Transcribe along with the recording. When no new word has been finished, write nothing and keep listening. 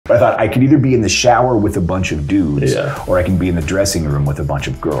But I thought I could either be in the shower with a bunch of dudes, or I can be in the dressing room with a bunch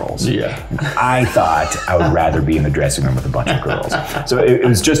of girls. I thought I would rather be in the dressing room with a bunch of girls. So it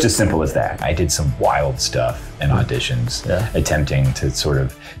was just as simple as that. I did some wild stuff in auditions, attempting to sort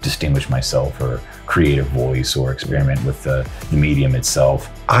of distinguish myself or create a voice or experiment with the medium itself.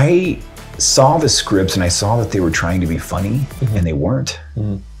 I saw the scripts and I saw that they were trying to be funny, and they weren't.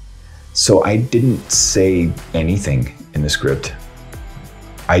 So I didn't say anything in the script.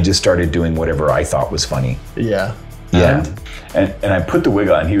 I just started doing whatever I thought was funny. And I put the wig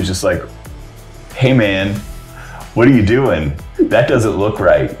on. He was just like, "Hey man, what are you doing? That doesn't look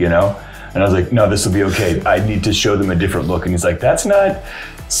right, you know?" And I was like, "No, this will be okay. I need to show them a different look." And he's like, "That's not."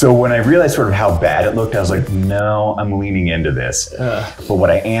 So when I realized sort of how bad it looked, I was like, "No, I'm leaning into this." But what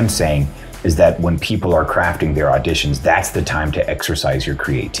I am saying is that when people are crafting their auditions, that's the time to exercise your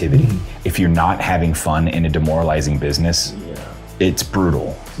creativity. If you're not having fun in a demoralizing business, it's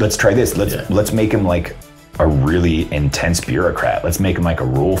brutal. Let's try this. Let's make him like a really intense bureaucrat. Let's make him like a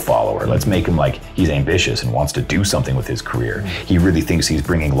rule follower. Let's make him like he's ambitious and wants to do something with his career. He really thinks he's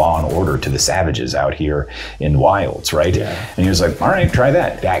bringing law and order to the savages out here in wilds, right? And he was like, "All right, try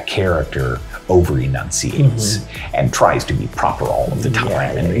that." That character over enunciates and tries to be proper all of the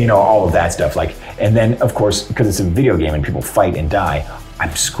time, and you know, all of that stuff. Like, and then of course, because it's a video game and people fight and die,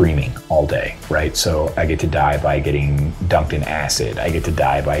 I'm screaming all day, right? So I get to die by getting dunked in acid. I get to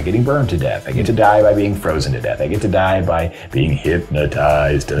die by getting burned to death. I get to die by being frozen to death. I get to die by being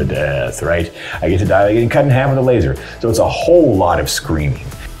hypnotized to death, right? I get to die by getting cut in half with a laser. So it's a whole lot of screaming.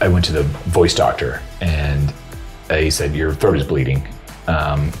 I went to the voice doctor and he said, "Your throat is bleeding."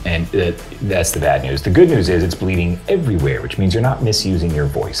 And that's the bad news. The good news is it's bleeding everywhere, which means you're not misusing your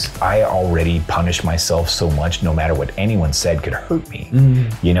voice. I already punished myself so much, no matter what anyone said could hurt me.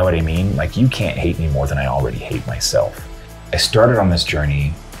 You know what I mean? Like, you can't hate me more than I already hate myself. I started on this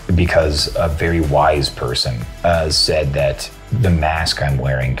journey because a very wise person said that the mask I'm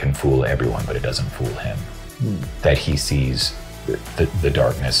wearing can fool everyone, but it doesn't fool him. That he sees the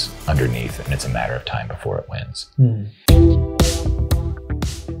darkness underneath, and it's a matter of time before it wins.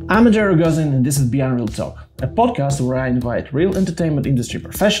 I'm Ajay Rogozin, and this is Beyond Real Talk, a podcast where I invite real entertainment industry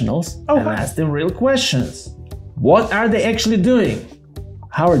professionals and ask them real questions. What are they actually doing?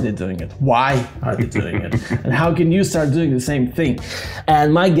 How are they doing it? Why are they doing it? And how can you start doing the same thing?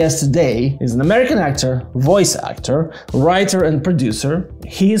 And my guest today is an American actor, voice actor, writer and producer.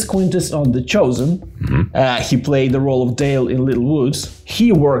 He is Quintus on The Chosen. He played the role of Dale in Little Woods.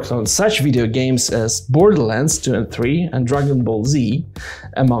 He worked on such video games as Borderlands 2 and 3 and Dragon Ball Z,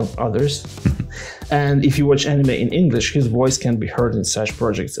 among others. And if you watch anime in English, his voice can be heard in such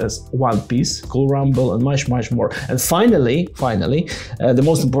projects as One Piece, Cool Rumble, and much, much more. And finally, the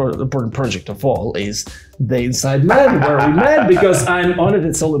most important project of all is The Inside Man, where we met, because I'm on it,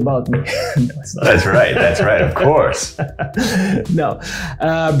 it's all about me. No, it's not. That's right, of course. No,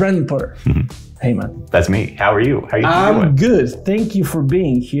 Brandon Potter. Hey man. That's me. How are you? How are you doing? I'm good. Thank you for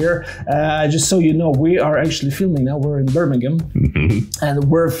being here. Just so you know, we are actually filming now. We're in Birmingham, and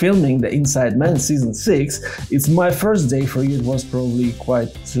we're filming The Inside Man season 6. It's my first day for you. It was probably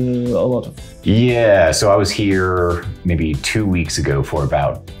quite a lot of. Yeah, so I was here maybe 2 weeks ago for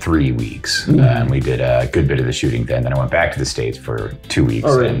about 3 weeks, and we did a good bit of the shooting then. Then I went back to the States for 2 weeks,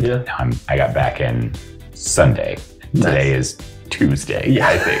 I got back in Sunday. Nice. Today is Tuesday,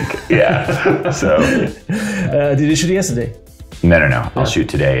 I think. So. Did you shoot yesterday? No. I'll shoot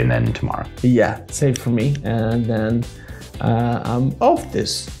today and then tomorrow. Yeah, same for me. And then I'm off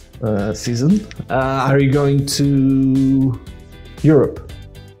this season. Are you going to Europe?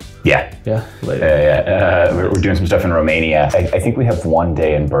 Yeah. Later. We're doing some stuff in Romania. I think we have one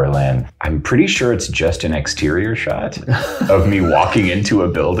day in Berlin. I'm pretty sure it's just an exterior shot of me walking into a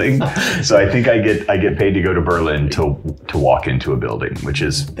building. So I think I get paid to go to Berlin to walk into a building, which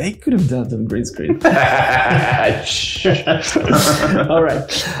is... They could have done it on green screen. All right.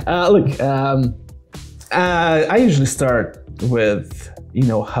 Look, I usually start with,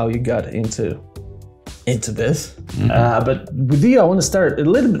 how you got into this. But with you, I want to start a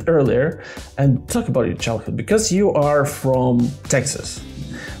little bit earlier and talk about your childhood, because you are from Texas,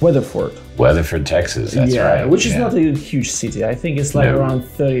 Weatherford, Texas. That's right. Which is not a huge city. I think it's like around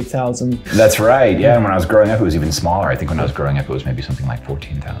 30,000. That's right. Yeah. And when I was growing up, it was even smaller. I think when I was growing up, it was maybe something like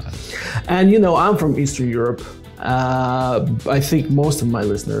 14,000. And I'm from Eastern Europe. I think most of my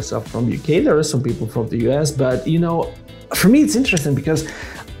listeners are from UK. There are some people from the US, but for me, it's interesting because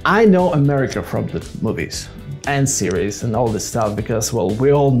I know America from the movies. and series and all this stuff because, well,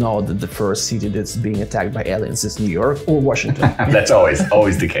 we all know that the first city that's being attacked by aliens is New York or Washington. That's always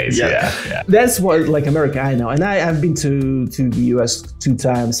the case. Yeah. That's what, like, America I know. And I've been to the US 2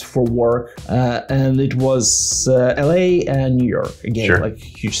 times for work, and it was LA and New York again, like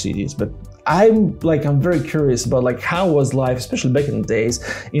huge cities. But I'm very curious about like how was life, especially back in the days,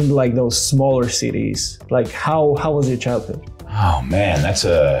 in like those smaller cities. Like how was your childhood? Oh man, that's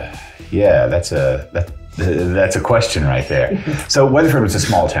a question right there. So Weatherford was a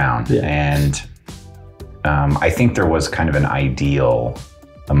small town, and I think there was kind of an ideal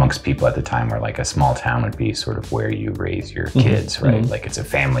amongst people at the time where like a small town would be sort of where you raise your kids, right? Like it's a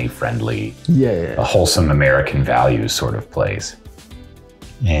family-friendly, a wholesome American values sort of place.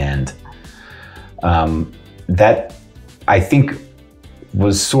 And that I think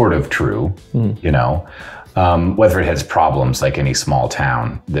was sort of true, you know. Weatherford has problems like any small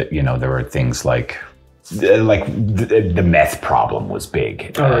town. That, you know, there were things like the meth problem was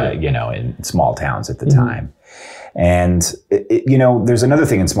big, you know, in small towns at the time. And you know, there's another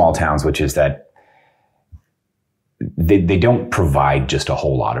thing in small towns, which is that they don't provide just a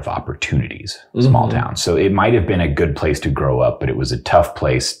whole lot of opportunities. Small towns, so it might have been a good place to grow up, but it was a tough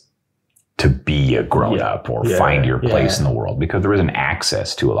place to be a grown-up or find your place in the world, because there wasn't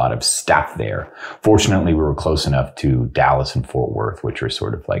access to a lot of stuff there. Fortunately, we were close enough to Dallas and Fort Worth, which are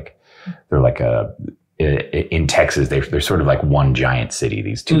sort of like, they're like in Texas, they're sort of like one giant city,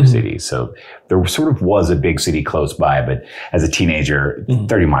 these two cities. So there sort of was a big city close by, but as a teenager,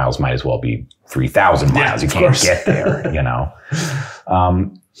 30 miles might as well be 3,000 miles. You can't get there, you know?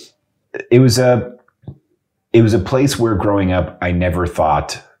 It was a place where growing up, I never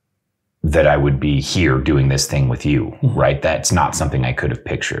thought that I would be here doing this thing with you, right? That's not something I could have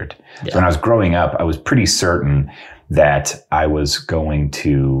pictured. So when I was growing up, I was pretty certain that I was going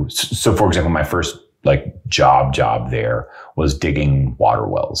to, so for example, my first like job there was digging water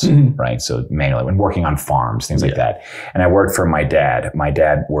wells, right? So manually, when working on farms, things like that. And I worked for my dad. My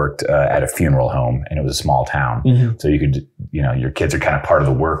dad worked at a funeral home, and it was a small town. So you could, you know, your kids are kind of part of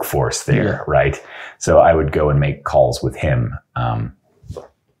the workforce there, right? So I would go and make calls with him,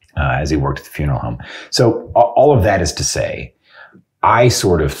 as he worked at the funeral home. So all of that is to say, I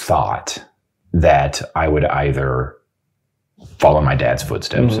sort of thought that I would either follow my dad's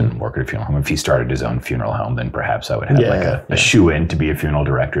footsteps and work at a funeral home. If he started his own funeral home, then perhaps I would have a shoe-in to be a funeral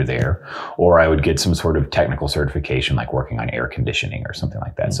director there, or I would get some sort of technical certification, like working on air conditioning or something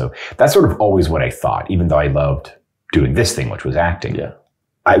like that. So that's sort of always what I thought, even though I loved doing this thing, which was acting.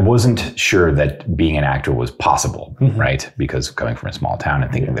 I wasn't sure that being an actor was possible, right? Because coming from a small town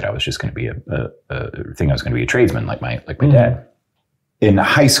and thinking that I was just going to be I was going to be a tradesman like my dad. In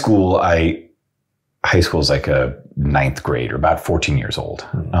high school, high school is like a 9th grade or about 14 years old.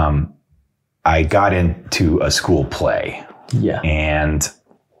 I got into a school play. And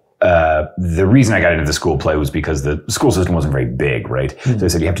the reason I got into the school play was because the school system wasn't very big, right? So they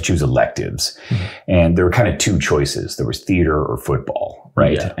said you have to choose electives. And there were kind of 2 choices. There was theater or football,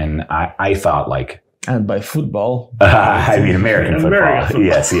 right? And I thought like... And by football... I mean American football.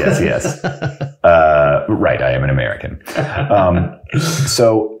 Yes. Right, I am an American.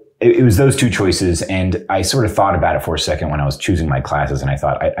 So it was those 2 choices. And I sort of thought about it for a second when I was choosing my classes. And I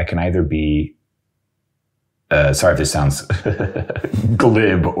thought I can either be... sorry if this sounds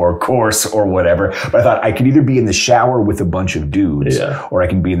glib or coarse or whatever, but I thought I could either be in the shower with a bunch of dudes or I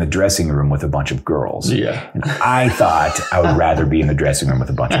can be in the dressing room with a bunch of girls. And I thought I would rather be in the dressing room with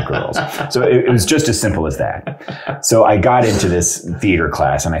a bunch of girls. So it was just as simple as that. So I got into this theater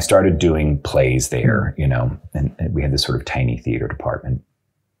class and I started doing plays there, you know, and we had this sort of tiny theater department.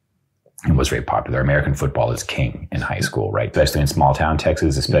 It was very popular. American football is king in high school, right? Especially in small town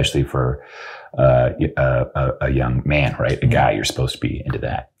Texas, especially for a young man, right? A guy, you're supposed to be into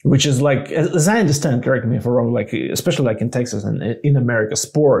that. Which is like, as I understand, correct me if I'm wrong, like, especially like in Texas and in America,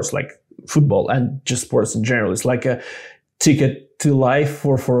 sports, like football and just sports in general, it's like a ticket to life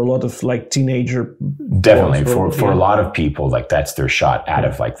for a lot of like teenager. Definitely. For a lot of people, like that's their shot out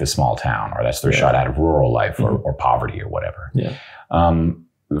of like the small town, or that's their shot out of rural life or poverty or whatever.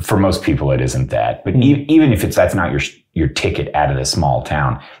 For most people, it isn't that. But even if that's not your ticket out of the small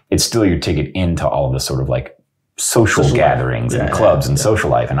town, it's still your ticket into all of the sort of like social gatherings and clubs and social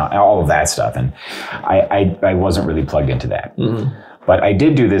life and all of that stuff. And I wasn't really plugged into that. But I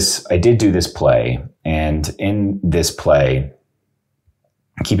did do this play. And in this play,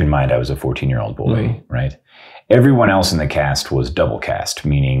 keep in mind, I was a 14-year-old boy, right? Everyone else in the cast was double cast,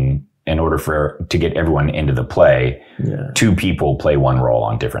 meaning in order to get everyone into the play, 2 people play 1 role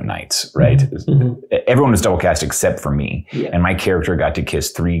on different nights, right? Mm-hmm. Everyone was double cast except for me. Yeah. And my character got to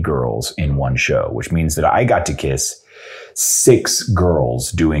kiss 3 girls in 1 show, which means that I got to kiss 6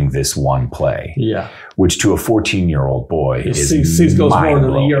 girls doing this 1 play. Yeah. Which to a 14-year-old boy is 6 girls more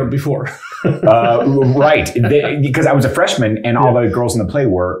than a year before. Right. Because I was a freshman and all the girls in the play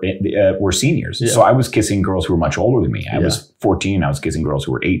were seniors. Yeah. So I was kissing girls who were much older than me. I was 14. I was kissing girls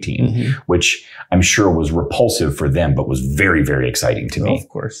who were 18, which I'm sure was repulsive for them, but was very, very exciting to me. Of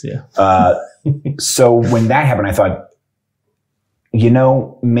course, yeah. So when that happened, I thought, you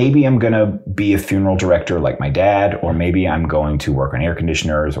know, maybe I'm going to be a funeral director like my dad, or maybe I'm going to work on air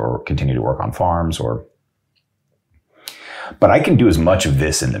conditioners or continue to work on farms, but I can do as much of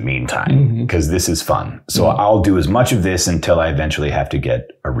this in the meantime because this is fun. So I'll do as much of this until I eventually have to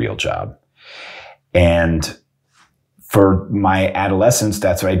get a real job. And for my adolescence,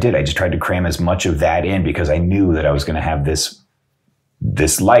 that's what I did. I just tried to cram as much of that in because I knew that I was going to have this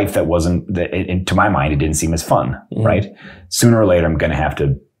life that wasn't, to my mind, it didn't seem as fun, right? Sooner or later, I'm going to have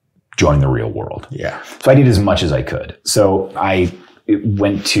to join the real world. Yeah. So I did as much as I could. So I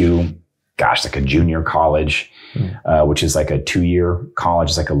went to, like a junior college, which is like a 2-year college.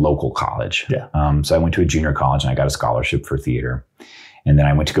 It's like a local college. Yeah. So I went to a junior college and I got a scholarship for theater. And then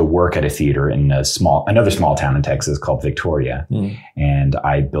I went to go work at a theater in another small town in Texas called Victoria. And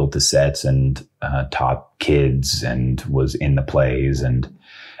I built the sets and taught kids and was in the plays. And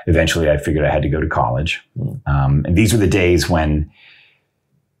eventually I figured I had to go to college. And these were the days when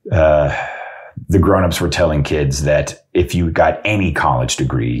the grownups were telling kids that if you got any college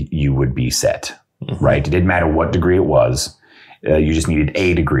degree, you would be set, right? It didn't matter what degree it was. You just needed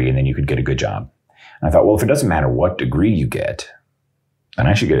a degree and then you could get a good job. And I thought, well, if it doesn't matter what degree you get, then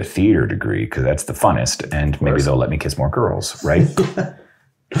I should get a theater degree because that's the funnest. And maybe they'll let me kiss more girls, right?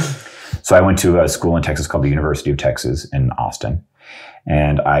 So I went to a school in Texas called the University of Texas in Austin.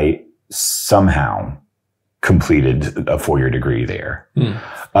 And I somehow completed a 4-year degree there.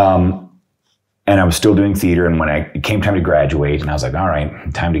 And I was still doing theater. And when it came time to graduate, and I was like, all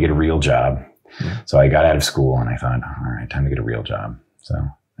right, time to get a real job. So I got out of school and I thought, all right, time to get a real job. So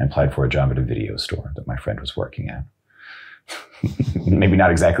I applied for a job at a video store that my friend was working at. Maybe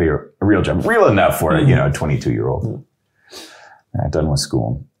not exactly a real job, real enough for a 22-year-old. I got done with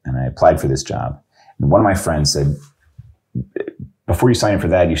school and I applied for this job. And one of my friends said, before you sign up for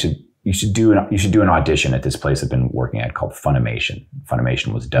that, you should do an audition at this place I've been working at called Funimation.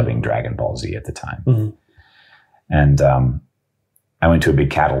 Funimation was dubbing Dragon Ball Z at the time. And I went to a big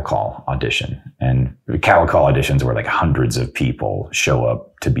cattle call audition. And the cattle call auditions were like hundreds of people show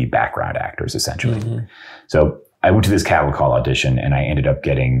up to be background actors, essentially. So I went to this cattle call audition and I ended up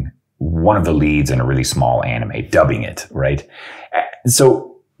getting one of the leads in a really small anime, dubbing it, right?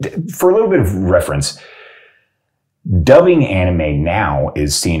 So for a little bit of reference, dubbing anime now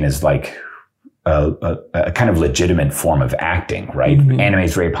is seen as like a kind of legitimate form of acting, right? Anime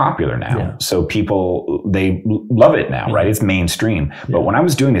is very popular now. Yeah. So people, they love it now, right? It's mainstream. But when I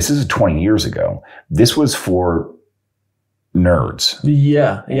was doing this is 20 years ago, this was for nerds.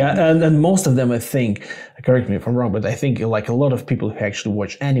 Yeah. And most of them, I think, correct me if I'm wrong, but I think like a lot of people who actually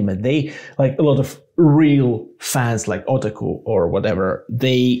watch anime, they like a lot of real fans like otaku or whatever,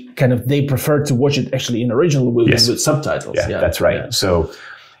 they prefer to watch it actually in original with subtitles. Yeah, that's right. Yeah. So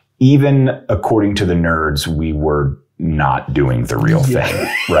even according to the nerds, we were not doing the real thing,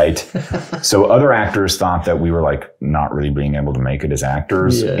 right? So other actors thought that we were like not really being able to make it as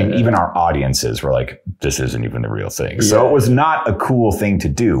actors. And even our audiences were like, this isn't even the real thing. So it was not a cool thing to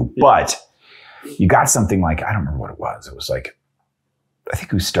do, but you got something like, I don't remember what it was. It was like, I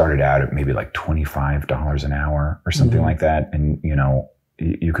think we started out at maybe like $25 an hour or something like that. And,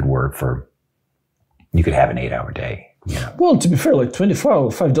 you could you could have an 8-hour day. Yeah. Well, to be fair, like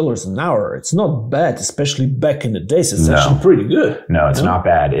 $25 an hour, it's not bad, especially back in the days. It's actually pretty good. No, it's not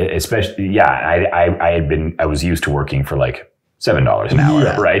bad. Especially, I was used to working for like $7 an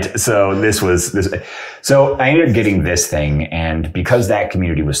hour, right? So so I ended up getting this thing, and because that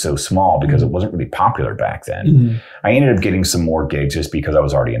community was so small, because it wasn't really popular back then, I ended up getting some more gigs just because I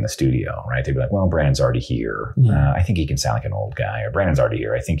was already in the studio, right? They'd be like, well, Brandon's already here. I think he can sound like an old guy, or Brandon's already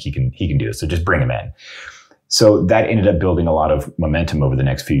here. I think he can do this. So just bring him in. So that ended up building a lot of momentum over the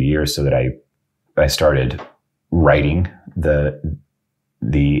next few years, so that I started writing the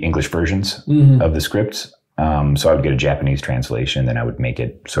English versions of the scripts. So I would get a Japanese translation, then I would make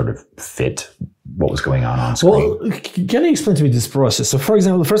it sort of fit what was going on screen. Well, can you explain to me this process? So, for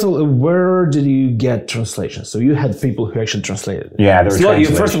example, first of all, where did you get translations? So you had people who actually translated. Yeah, there were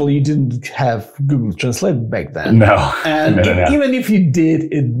translations. First of all, you didn't have Google Translate back then. No. And even if you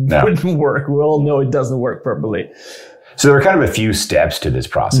did, it wouldn't work. We all know it doesn't work properly. So there were kind of a few steps to this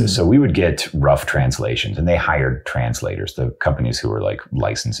process. So we would get rough translations, and they hired translators, the companies who were like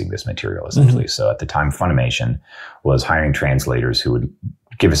licensing this material essentially. So at the time, Funimation was hiring translators who would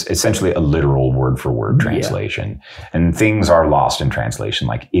give us essentially a literal word for word translation. And things are lost in translation,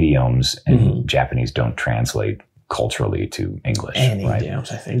 like idioms, and Japanese don't translate culturally to English. Any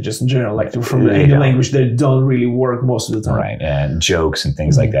idioms, I think, just in general, like from any language, they don't really work most of the time. Right, and jokes and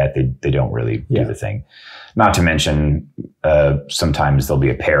things like that, they don't really do the thing. Not to mention, sometimes there'll be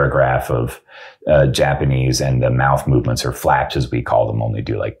a paragraph of Japanese, and the mouth movements, or flaps as we call them, only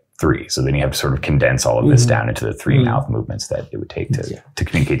do like 3. So then you have to sort of condense all of this down into the 3 mouth movements that it would take to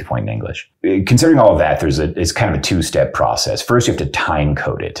communicate the point in English. Considering all of that, it's kind of a 2-step process. First, you have to time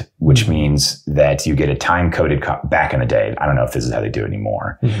code it, which means that you get a time coded back in the day. I don't know if this is how they do it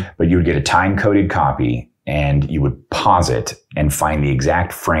anymore, but you would get a time coded copy, and you would pause it and find the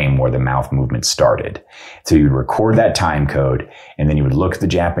exact frame where the mouth movement started. So you would record that time code, and then you would look at the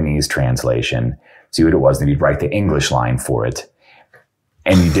Japanese translation, see what it was, and you'd write the English line for it.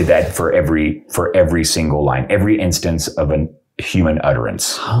 And you did that for every single line, every instance of a human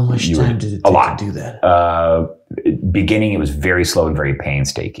utterance. How much time did it take to do that? Beginning, it was very slow and very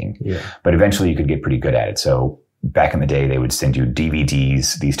painstaking. But eventually you could get pretty good at it. So back in the day, they would send you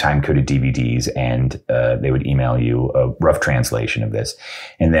DVDs, these time-coded DVDs, and they would email you a rough translation of this.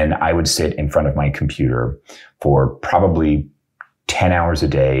 And then I would sit in front of my computer for probably 10 hours a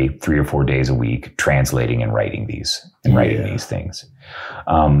day, 3 or 4 days a week, translating and writing these things,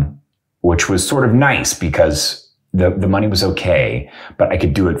 which was sort of nice because the money was okay, but I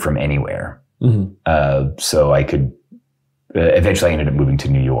could do it from anywhere. So I could, eventually I ended up moving to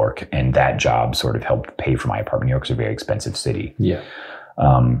New York, and that job sort of helped pay for my apartment. New York's a very expensive city.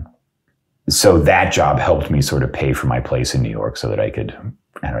 So that job helped me sort of pay for my place in New York so that I could,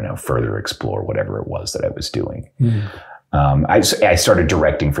 I don't know, further explore whatever it was that I was doing. I started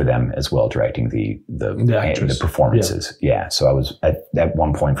directing for them as well, directing the performances. So I was at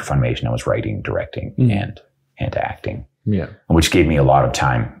one point for Funimation, I was writing, directing, and acting. Which gave me a lot of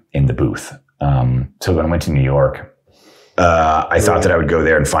time in the booth. So when I went to New York, I thought that I would go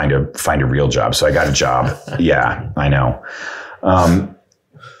there and find a real job. So I got a job. I know.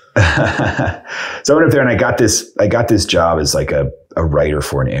 So I went up there and I got this job as like a writer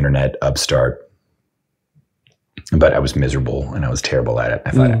for an internet upstart. But I was miserable and I was terrible at it.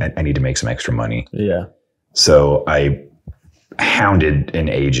 I thought I need to make some extra money. So I hounded an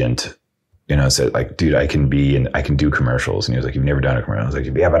agent, said like, dude, I can do commercials. And he was like, you've never done a commercial. I was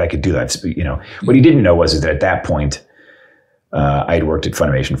like, yeah, but I could do that. What he didn't know was that at that point, I had worked at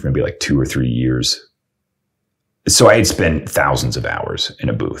Funimation for maybe like 2 or 3 years. So I had spent thousands of hours in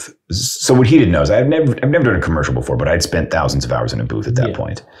a booth. So what he didn't know is I've never done a commercial before, but I'd spent thousands of hours in a booth at that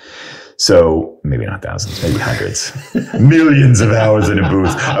point. So maybe not thousands, maybe hundreds, millions of hours in a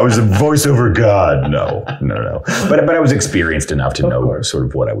booth. I was a voiceover god. No. But I was experienced enough to know sort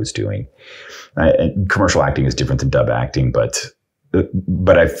of what I was doing. Commercial acting is different than dub acting, but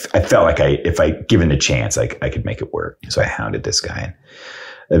I felt like if I given a chance, I could make it work. So I hounded this guy, and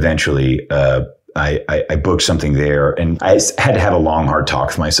eventually I booked something there, and I had to have a long, hard talk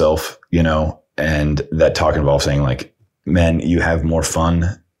with myself, and that talk involved saying like, man, you have more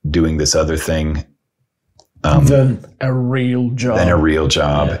fun doing this other thing than a real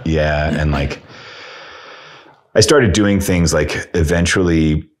job. And like I started doing things like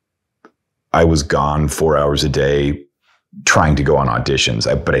eventually I was gone 4 hours a day trying to go on auditions,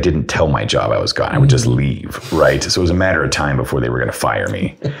 but I didn't tell my job I was gone. I would just leave, right? So it was a matter of time before they were going to fire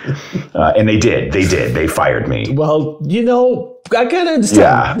me. And they did. They fired me. Well, I can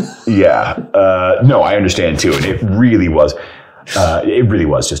understand. No, I understand too. And it really was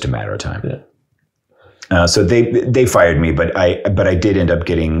just a matter of time. So they fired me, but I did end up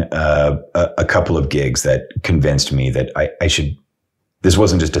getting a couple of gigs that convinced me that I should. This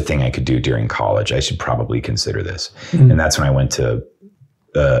wasn't just a thing I could do during college. I should probably consider this, and that's when I went to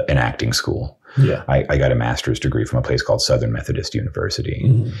an acting school. I got a master's degree from a place called Southern Methodist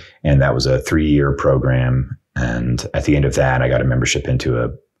University, and that was a 3-year program. And at the end of that, I got a membership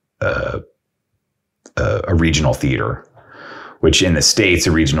into a regional theater. Which in the States,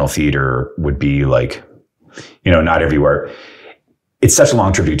 a regional theater would be like, not everywhere. it's such a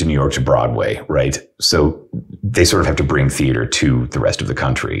long trip to get to New York to Broadway, right? So they sort of have to bring theater to the rest of the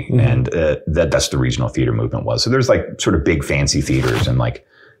country. And that's the regional theater movement was. So there's like sort of big fancy theaters in like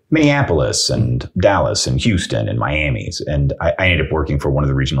Minneapolis and Dallas and Houston and Miami's. And I ended up working for one of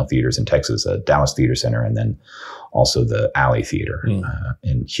the regional theaters in Texas, Dallas Theater Center, and then also the Alley Theater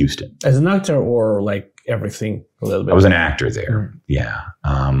in Houston. As an actor or like everything a little bit? I was an actor there. Yeah.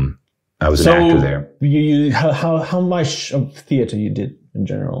 I was an actor there. How much of theater you did in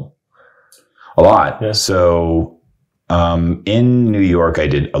general? A lot. Yeah. So in New York, I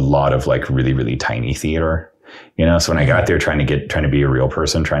did a lot of like really, really tiny theater. You know, so when I got there trying to be a real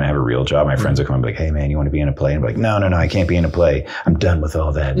person, trying to have a real job, my friends would come and be like, hey man, you want to be in a play? And I'd be like, no, I can't be in a play. I'm done with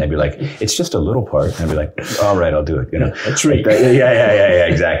all that. And they'd be like, it's just a little part. And I'd be like, all right, I'll do it. You know, a treat. Like yeah,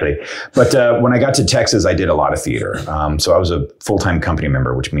 exactly. But when I got to Texas, I did a lot of theater. So I was a full-time company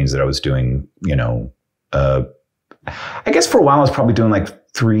member, which means that I was doing, you know, I guess for a while I was probably doing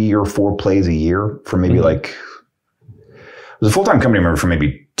like 3 or 4 plays a year for maybe like, I was a full-time company member for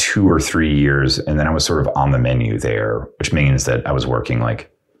maybe 2 or 3 years. And then I was sort of on the menu there, which means that I was working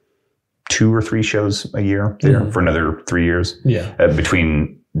like 2 or 3 shows a year there for another 3 years. Yeah.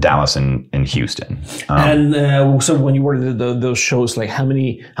 Between Dallas and Houston. So when you worked at those shows, like how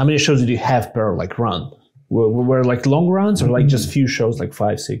many shows did you have per like run? Were like long runs or like just few shows, like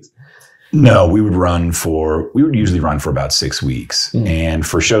 5, 6? No, we would usually run for about 6 weeks. And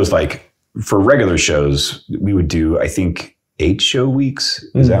for shows like, for regular shows, we would do, I think, 8 show weeks.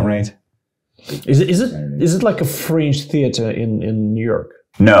 Is that right? Is it like a fringe theater in New York?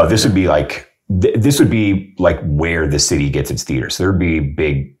 No, this would be like where the city gets its theater. So there'd be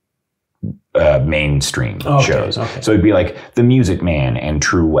big mainstream shows. Okay. So it'd be like The Music Man and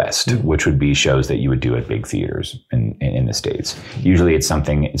True West, which would be shows that you would do at big theaters in the States. Usually it's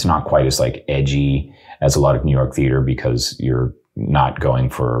not quite as like edgy as a lot of New York theater because you're not going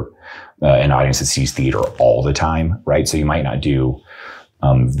for an audience that sees theater all the time, right? So you might not do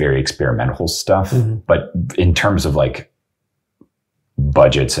very experimental stuff, but in terms of like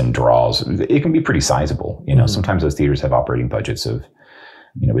budgets and draws, it can be pretty sizable. You know, sometimes those theaters have operating budgets of,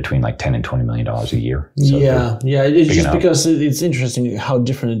 you know, between like $10 and $20 million a year. So it's just enough. Because it's interesting how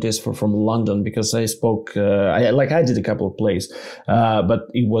different it is from London. Because I spoke, I did a couple of plays, but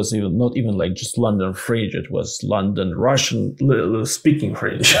it was not even like just London fringe. It was London Russian speaking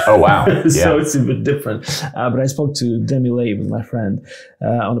fringe. Oh wow! So it's a bit different. But I spoke to Demi Lay, my friend,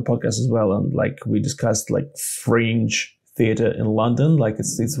 on the podcast as well, and like we discussed like fringe theater in London. Like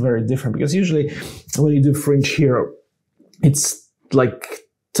it's very different because usually when you do fringe here, it's like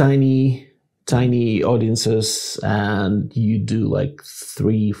tiny audiences and you do like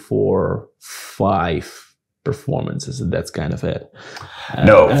 3, 4, 5 performances and that's kind of it.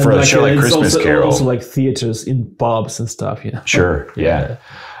 No, for a show like Christmas Carol. Also like theaters in pubs and stuff, you know. Sure, yeah.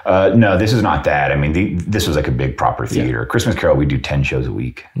 No, this is not that. I mean, this was like a big proper theater. Yeah. Christmas Carol, we do 10 shows a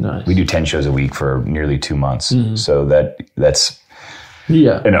week. Nice. We do 10 shows a week for nearly 2 months. So that's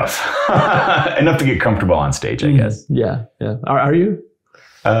enough. Enough to get comfortable on stage, I guess. Yeah. Are you?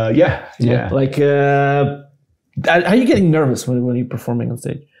 Yeah. Like, are you getting nervous when you're performing on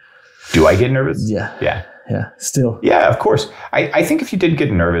stage? Do I get nervous? Yeah. Still. Yeah, of course. I think if you did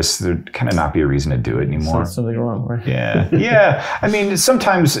get nervous, there'd kind of not be a reason to do it anymore. Something wrong, right? Yeah. I mean,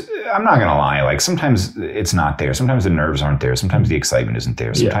 sometimes, I'm not going to lie, like sometimes it's not there. Sometimes the nerves aren't there. Sometimes the excitement isn't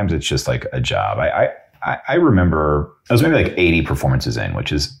there. Sometimes it's just like a job. I remember I was maybe like 80 performances in,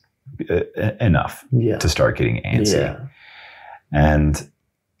 which is enough to start getting antsy. Yeah. And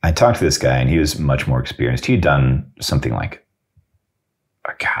I talked to this guy and he was much more experienced. He had done something like,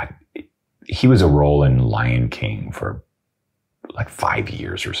 he was a role in Lion King for like 5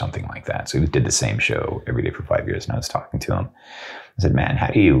 years or something like that. So he did the same show every day for 5 years. And I was talking to him. I said, man, how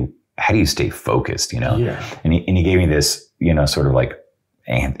do you stay focused, you know? Yeah. And he gave me this, you know, sort of like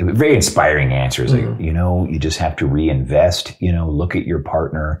very inspiring answers. Like, you know, you just have to reinvest, you know, look at your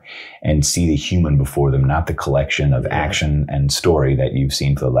partner and see the human before them, not the collection of action and story that you've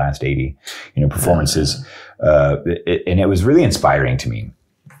seen for the last 80, you know, performances. And it was really inspiring to me.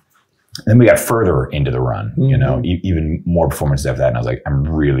 Then we got further into the run, you know, even more performances after that. And I was like, I'm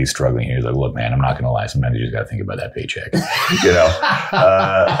really struggling here. He's like, look, man, I'm not going to lie. Sometimes you just got to think about that paycheck, you know?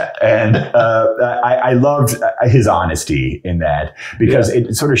 I loved his honesty in that because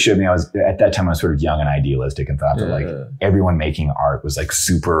it sort of showed me at that time I was sort of young and idealistic and thought that like everyone making art was like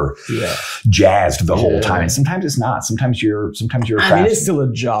super jazzed the whole time. And sometimes it's not. Sometimes you're a craftsman. It is still a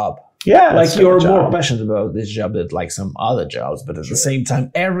job. Yeah. Like you're more passionate about this job than like some other jobs, but at the same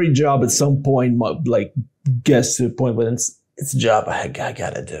time, every job at some point like gets to a point where it's it's a job. I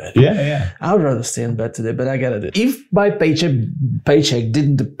gotta do it. Yeah. I would rather stay in bed today, but I gotta do it. If my paycheck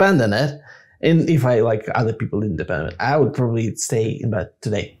didn't depend on it, and if I like other people didn't depend on it, I would probably stay in bed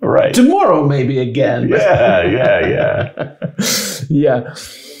today. Right. Tomorrow maybe again. Yeah. Yeah.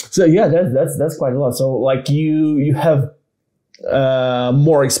 So yeah, that's quite a lot. So like you have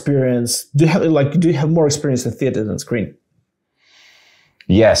more experience. Do you have more experience in theater than screen?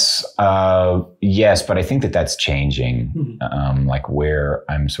 Yes, but I think that's changing, like where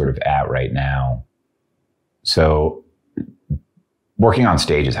I'm sort of at right now. So working on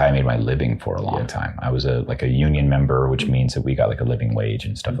stage is how I made my living for a long time. I was a union member, which means that we got like a living wage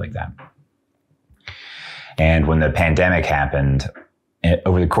and stuff like that. And when the pandemic happened,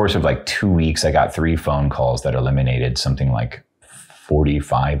 over the course of like 2 weeks, I got 3 phone calls that eliminated something like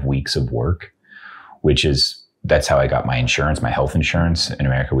 45 weeks of work, that's how I got my insurance, my health insurance. In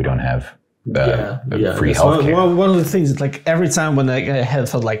America, we don't have free health care. One of the things is like every time when I had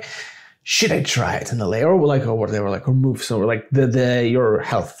thought like, should I try it in LA or whatever, like or move somewhere, like your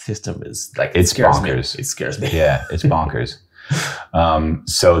health system is like it's bonkers. It scares me. Yeah, it's bonkers.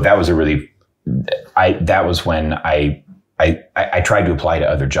 So that was that was when I tried to apply to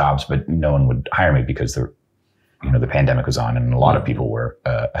other jobs, but no one would hire me because the pandemic was on and a lot of people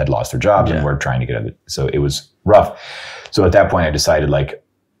had lost their jobs and were trying to get out. So it was rough. So at that point I decided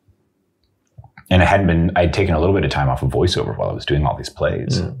and I'd taken a little bit of time off of voiceover while I was doing all these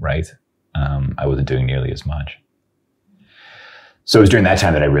plays, right? I wasn't doing nearly as much. So it was during that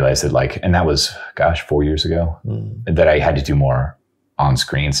time that I realized that and that was, 4 years ago, that I had to do more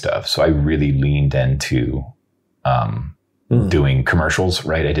on-screen stuff. So I really leaned into, doing commercials,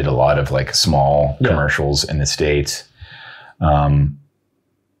 right? I did a lot of small commercials in the States,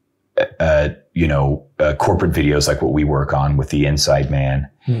 corporate videos like what we work on with the Inside Man.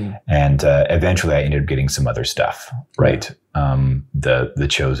 And eventually I ended up getting some other stuff, right? The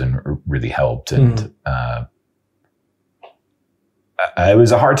Chosen really helped. And it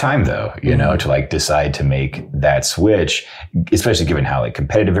was a hard time though, to decide to make that switch, especially given how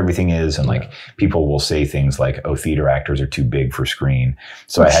competitive everything is. And people will say things like, oh, theater actors are too big for screen.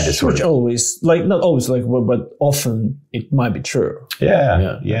 So I had to sort of always not always but often it might be true.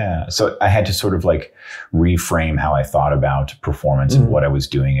 Yeah. So I had to sort of reframe how I thought about performance and what I was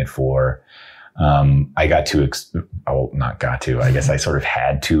doing it for. I guess I sort of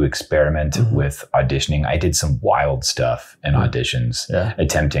had to experiment with auditioning. I did some wild stuff in auditions,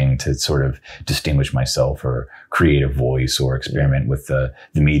 attempting to sort of distinguish myself or create a voice or experiment with the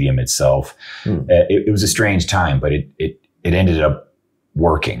medium itself. It was a strange time, but it ended up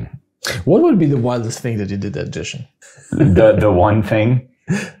working. What would be the wildest thing that you did at audition? The one thing?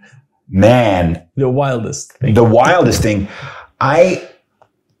 Man. The wildest thing. The wildest thing.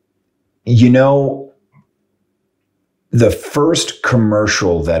 The first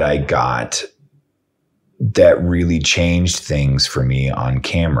commercial that I got that really changed things for me on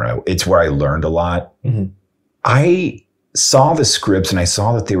camera, it's where I learned a lot. I saw the scripts and I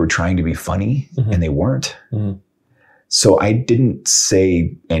saw that they were trying to be funny and they weren't. So I didn't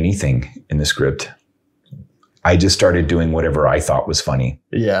say anything in the script. I just started doing whatever I thought was funny.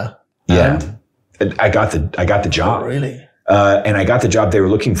 Yeah. I got the job. Oh, really? And I got the job. They were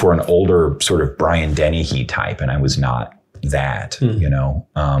looking for an older sort of Brian Dennehy type, and I was not that,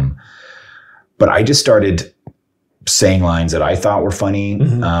 but I just started saying lines that I thought were funny,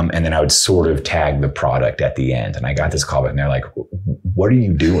 and then I would sort of tag the product at the end. And I got this callback, and they're like, "What are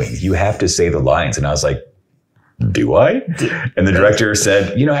you doing? You have to say the lines." And I was like, "Do I?" And the director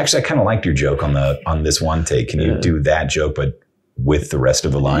said, "Actually, I kind of liked your joke on this one take. Can you do that joke, but with the rest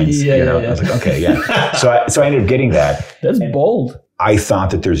of the lines?" I was like, "Okay, yeah." So I ended up getting that. That's bold. I thought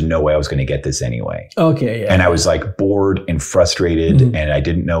that there's no way I was going to get this anyway. Okay, yeah. And I was bored and frustrated, and I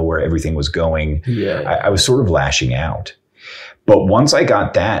didn't know where everything was going. Yeah. I was sort of lashing out. But once I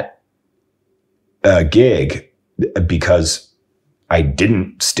got that gig, because I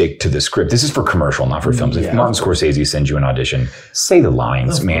didn't stick to the script. This is for commercial, not for films. If Martin Scorsese sends you an audition, say the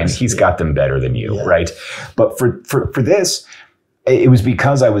lines, man. He's got them better than you, right? But for this, it was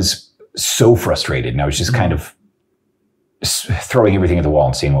because I was so frustrated, and I was just kind of throwing everything at the wall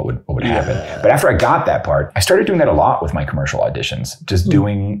and seeing what would happen. But after I got that part, I started doing that a lot with my commercial auditions, just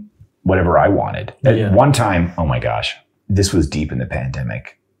doing whatever I wanted. At one time, oh my gosh, this was deep in the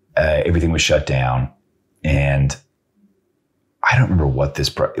pandemic. Everything was shut down, and I don't remember what I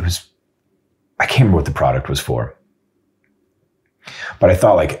can't remember what the product was for. But I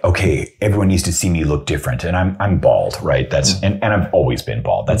thought okay, everyone needs to see me look different, and I'm bald, right? And I've always been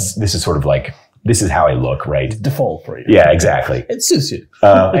bald. This is sort of this is how I look, right? It's default for you. Yeah, exactly. It suits you.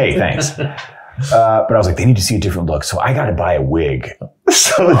 Hey, thanks. But I was like, they need to see a different look. So I got to buy a wig.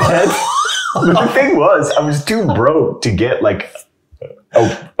 So the thing was, I was too broke to get like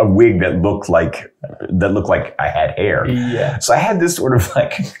a wig that looked like I had hair. Yeah. So I had this sort of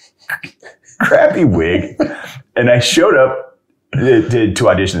like crappy wig, and I showed up to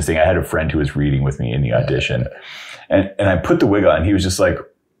audition this thing. I had a friend who was reading with me in the audition, and I put the wig on, and he was just like,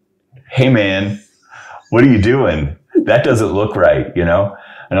 "Hey man, what are you doing? That doesn't look right, you know?"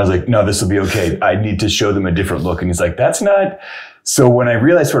 And I was like, "No, this will be okay. I need to show them a different look." And he's like, "That's not." So when I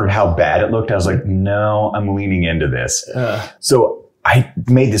realized sort of how bad it looked, I was like, "No, I'm leaning into this." So I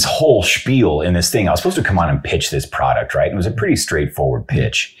made this whole spiel in this thing. I was supposed to come on and pitch this product, right? It was a pretty straightforward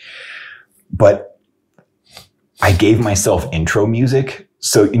pitch, but I gave myself intro music.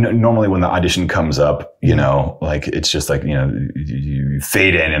 So, you know, normally when the audition comes up, you know, like it's just like, you know, you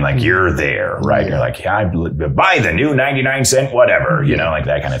fade in and like you're there, right? You're like, yeah, I buy the new 99-cent whatever, you know, like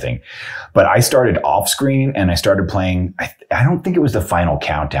that kind of thing. But I started off screen and I started playing, I don't think it was the final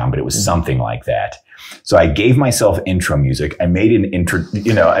countdown, but it was something like that. So I gave myself intro music. I made an intro,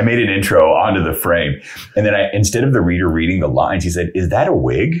 you know, I made an intro onto the frame. And then instead of the reader reading the lines, he said, "Is that a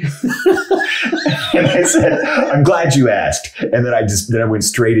wig?" And I said, "I'm glad you asked." And then I went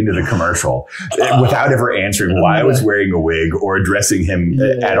straight into the commercial without ever answering why I was wearing a wig or addressing him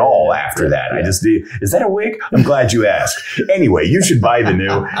at all after that. I just did, "Is that a wig? I'm glad you asked. Anyway, you should buy the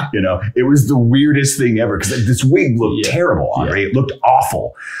new," you know, it was the weirdest thing ever because this wig looked terrible, Andre. It looked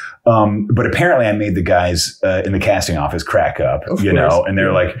awful. But apparently I made the guys in the casting office crack up, you know, and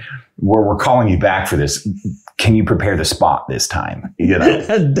they're like, we're calling you back for this. Can you prepare the spot this time? You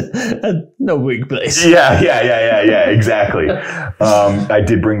know, no wig, please. Yeah, exactly. I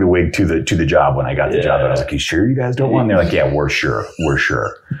did bring the wig to the job when I got the job, but I was like, "You sure you guys don't want?" And they're like, "Yeah, we're sure.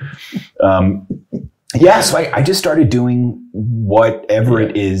 So I just started doing whatever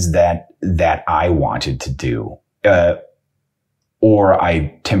it is that I wanted to do. Or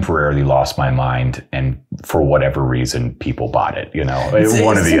I temporarily lost my mind, and for whatever reason, people bought it. You know, one or the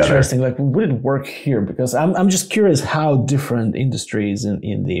other. It's interesting. Like, would it work here? Because I'm just curious how different industries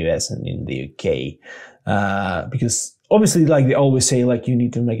in the US and in the UK. Because obviously, like they always say, like you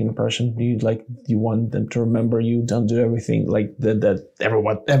need to make an impression. You want them to remember you. Don't do everything like that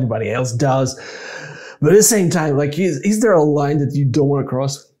everybody else does. But at the same time, like, is there a line that you don't want to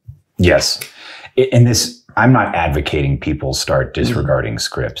cross? Yes, and this. I'm not advocating people start disregarding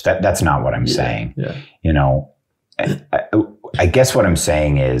scripts. That's not what I'm saying. Yeah. You know, I guess what I'm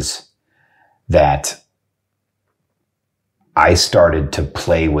saying is that I started to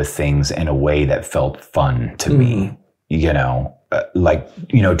play with things in a way that felt fun to me. You know, like,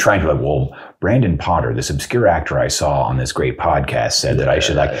 you know, trying to like, well, Brandon Potter, this obscure actor I saw on this great podcast said that I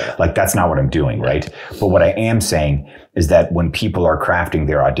should like, that's not what I'm doing. Right. But what I am saying is that when people are crafting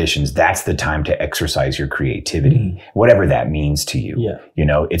their auditions, that's the time to exercise your creativity, whatever that means to you. Yeah. You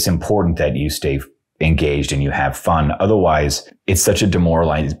know, it's important that you stay engaged and you have fun. Otherwise, it's such a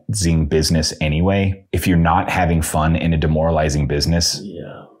demoralizing business anyway. If you're not having fun in a demoralizing business,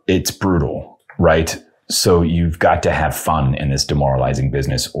 it's brutal, right? So you've got to have fun in this demoralizing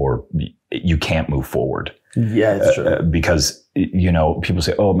business or you can't move forward. Yeah, it's true. Because, you know, people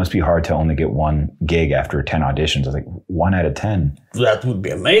say, "Oh, it must be hard to only get one gig after 10 auditions." I was like, 1 out of 10. That would be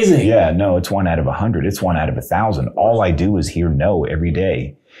amazing. Yeah, no, it's 1 out of 100. It's 1 out of 1,000. All I do is hear no every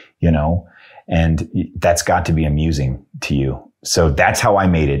day, you know, and that's got to be amusing to you. So that's how I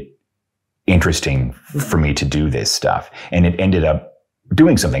made it interesting for me to do this stuff. And it ended up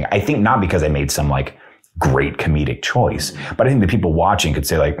doing something. I think not because I made some like great comedic choice, but I think the people watching could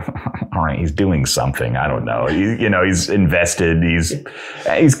say like, "All right, he's doing something. I don't know. You know, he's invested.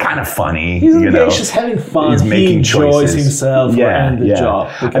 He's kind of funny. He's just having fun. He's making enjoys choices. Himself. The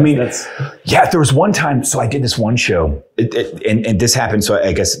job. I mean, there was one time. So I did this one show, and this happened. So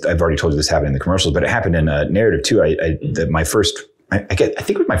I guess I've already told you this happened in the commercials, but it happened in narrative too. I think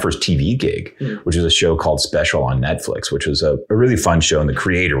it was my first TV gig, which was a show called Special on Netflix, which was a really fun show, and the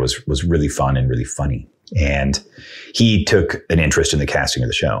creator was really fun and really funny. And he took an interest in the casting of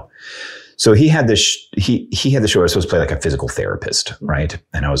the show. So he had this, he had the show. I was supposed to play like a physical therapist, right?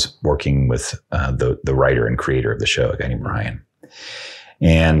 And I was working with the writer and creator of the show, a guy named Ryan.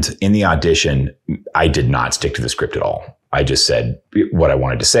 And in the audition, I did not stick to the script at all. I just said what I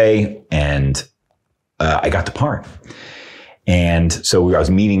wanted to say, and I got the part. And so I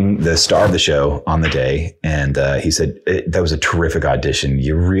was meeting the star of the show on the day, and he said, "That was a terrific audition.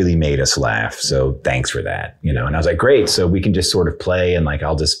 You really made us laugh. So thanks for that." You know, and I was like, "Great. So we can just sort of play, and like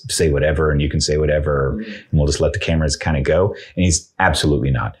I'll just say whatever, and you can say whatever, and we'll just let the cameras kind of go." And he's absolutely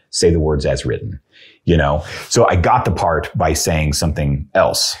not. Say the words as written. You know, so I got the part by saying something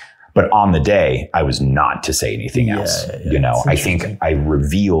else. But on the day, I was not to say anything else. You know, I think I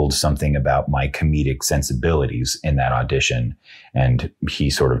revealed something about my comedic sensibilities in that audition, and he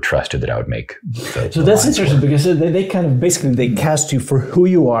sort of trusted that I would make So that's interesting because they kind of basically they cast you for who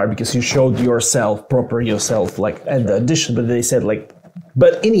you are because you showed yourself, like at the audition, but they said like,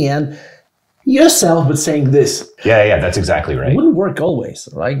 but in the end, yourself, but saying this. Yeah, that's exactly right. It wouldn't work always,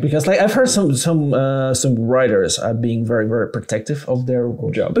 right? Because like I've heard some writers are being very, very protective of their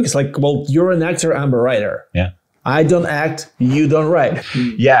job because like, well, you're an actor, I'm a writer. Yeah. I don't act, you don't write.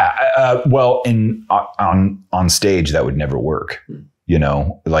 Yeah. Well, on stage that would never work. You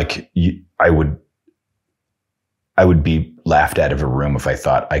know, like I would be laughed out of a room if I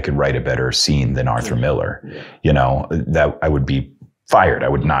thought I could write a better scene than Arthur Miller. You know, that I would be fired. I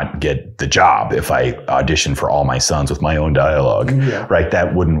would not get the job if I auditioned for All My Sons with my own dialogue, right?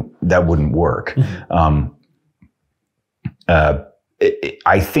 That wouldn't work.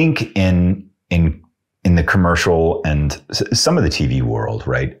 I think in the commercial and some of the TV world,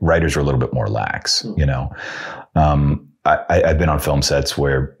 right? Writers are a little bit more lax, you know. I've been on film sets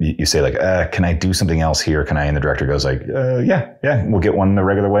where you say like, can I do something else here? Can I? And the director goes like, yeah, we'll get one the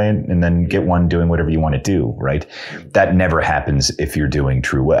regular way and then get one doing whatever you want to do, right? That never happens if you're doing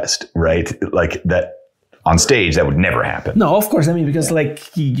True West, right? Like that on stage, that would never happen. No, of course. I mean, because like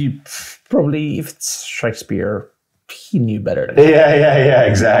you probably, if it's Shakespeare, he knew better than Yeah,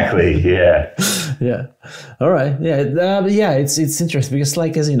 exactly. Yeah. Yeah. All right. Yeah. But yeah, it's interesting because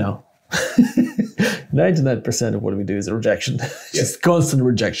like, as you know, 99% of what we do is a rejection, just constant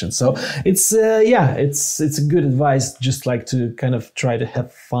rejection. So it's it's a good advice, just like to kind of try to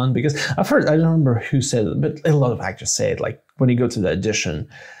have fun because I've heard, I don't remember who said it, but a lot of actors say it, like when you go to the audition,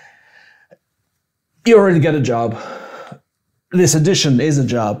 you already got a job. This audition is a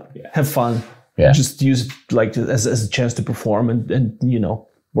job. Have fun. Yeah. Just use it like as a chance to perform and you know,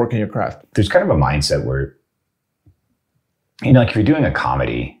 work on your craft. There's kind of a mindset where, you know, like if you're doing a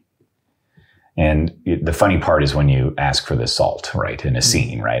comedy, and the funny part is when you ask for the salt, right, in a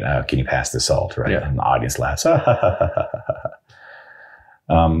scene, right? Can you pass the salt, right? And the audience laughs.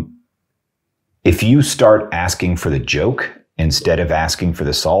 If you start asking for the joke instead of asking for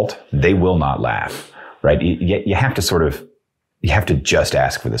the salt, they will not laugh, right? You have to just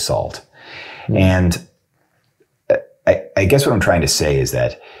ask for the salt. And I guess what I'm trying to say is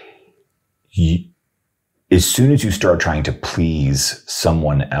that as soon as you start trying to please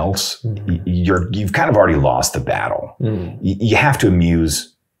someone else, you've kind of already lost the battle. You have to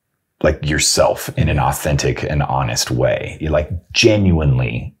amuse like yourself in an authentic and honest way. You like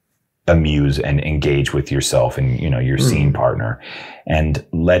genuinely amuse and engage with yourself and, you know, your scene partner and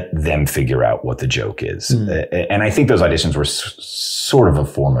let them figure out what the joke is. And I think those auditions were sort of a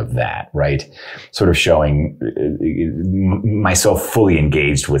form of that, right? Sort of showing myself fully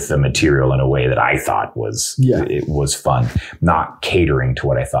engaged with the material in a way that I thought it was fun, not catering to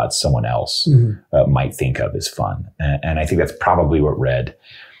what I thought someone else might think of as fun. And I think that's probably what read.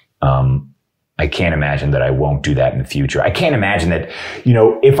 I can't imagine that I won't do that in the future. I can't imagine that, you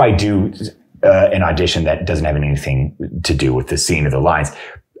know, if I do an audition that doesn't have anything to do with the scene or the lines,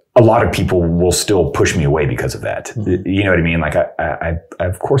 a lot of people will still push me away because of that. You know what I mean? Like I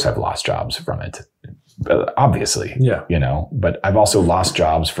of course I've lost jobs from it, obviously, you know, but I've also lost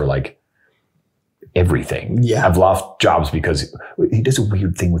jobs for like everything. I've lost jobs because he does a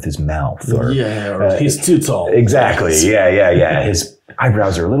weird thing with his mouth or he's too tall. Exactly. Yeah. His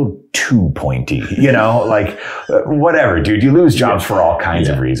eyebrows are a little too pointy, you know, like whatever, dude, you lose jobs for all kinds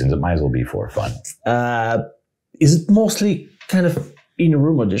of reasons. It might as well be for fun. Is it mostly kind of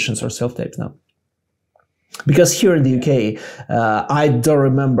in-room auditions or self-tapes now? Because here in the UK, I don't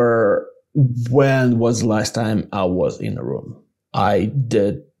remember when was the last time I was in a room. I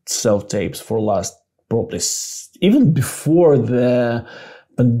did self-tapes for last probably even before the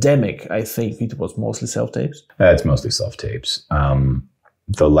pandemic. I think it was mostly self-tapes. It's mostly self-tapes.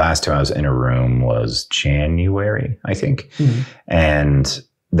 The last time I was in a room was January, I think. And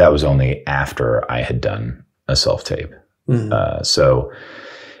that was only after I had done a self-tape. So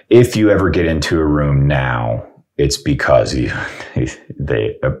if you ever get into a room now, it's because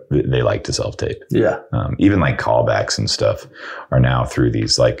they like to self-tape. Even like callbacks and stuff are now through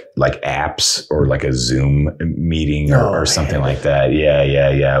these like apps or like a Zoom meeting or something like that.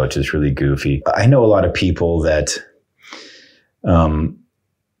 Yeah, which is really goofy. I know a lot of people that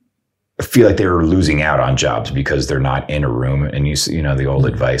feel like they're losing out on jobs because they're not in a room. And you know the old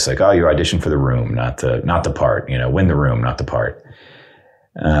advice like, oh, you audition for the room, not the part. You know, win the room, not the part.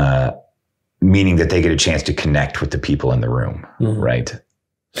 Meaning that they get a chance to connect with the people in the room, right?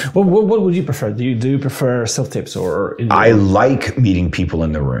 What would you prefer? Do you prefer self-tapes or? I like meeting people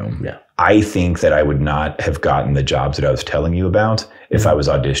in the room. Yeah. I think that I would not have gotten the jobs that I was telling you about if I was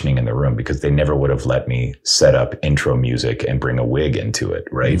auditioning in the room, because they never would have let me set up intro music and bring a wig into it,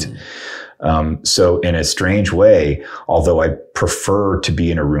 right? So in a strange way, although I prefer to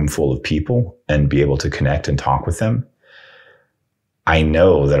be in a room full of people and be able to connect and talk with them, I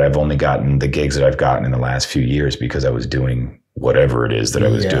know that I've only gotten the gigs that I've gotten in the last few years because I was doing whatever it is that I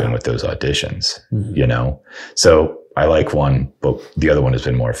was doing with those auditions, you know? So I like one, but the other one has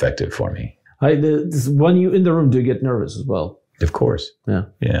been more effective for me. When you're in the room, do you get nervous as well? Of course. Yeah.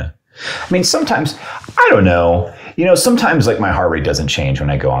 Yeah. I mean, sometimes, I don't know, you know, sometimes like my heart rate doesn't change when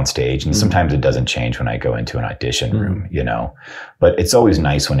I go on stage, and sometimes it doesn't change when I go into an audition room, you know, but it's always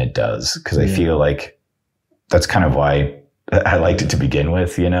nice when it does, because I feel like that's kind of why I liked it to begin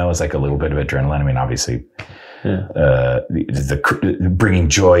with, you know, it's like a little bit of adrenaline. I mean, obviously, the bringing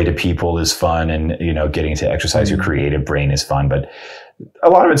joy to people is fun, and, you know, getting to exercise your creative brain is fun, but a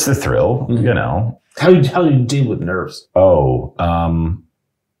lot of it's the thrill, you know. How do you deal with nerves?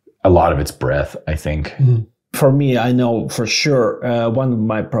 A lot of it's breath, I think. For me, I know for sure one of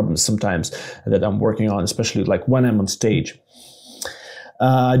my problems sometimes that I'm working on, especially like when I'm on stage,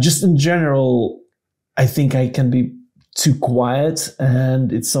 just in general, I think I can be too quiet.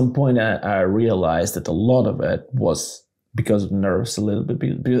 And at some point I realized that a lot of it was because of nerves a little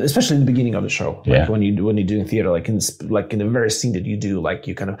bit, especially in the beginning of the show. Like when you're doing theater, like in the very scene that you do, like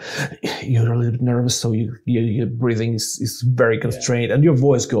you're a little bit nervous, so your breathing is very constrained, and your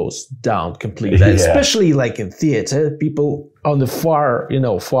voice goes down completely. Especially like in theater, people on the far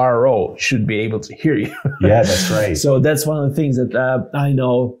row should be able to hear you. Yeah, that's right. So that's one of the things that I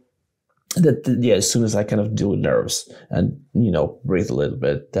know. That as soon as I kind of deal with nerves and, you know, breathe a little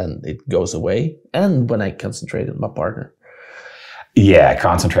bit, then it goes away. And when I concentrate on my partner. Yeah,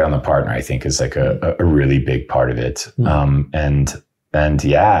 concentrate on the partner, I think, is like a really big part of it. And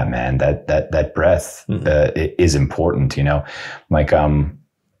yeah, man, that breath is important, you know, like on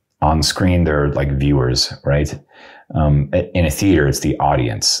screen, there are like viewers, right? In a theater, it's the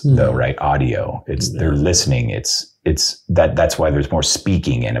audience though, right? Audio, they're listening. That's why there's more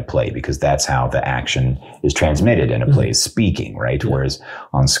speaking in a play, because that's how the action is transmitted in a play, is speaking, right? Whereas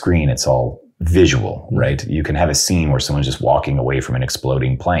on screen, it's all visual, right? You can have a scene where someone's just walking away from an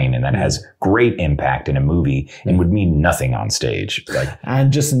exploding plane, and that has great impact in a movie and would mean nothing on stage. Like,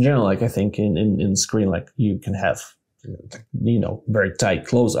 and just in general, like I think in screen, like you can have, you know, very tight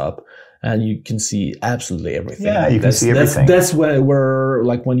close up, and you can see absolutely everything. Yeah, you can see everything. That's where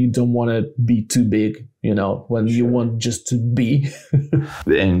like when you don't want to be too big, you know, when you want just to be.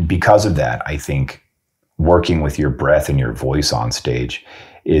 And because of that, I think working with your breath and your voice on stage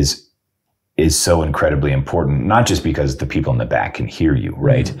is so incredibly important, not just because the people in the back can hear you,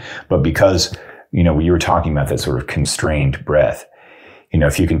 right? But because, you know, you were talking about that sort of constrained breath. You know,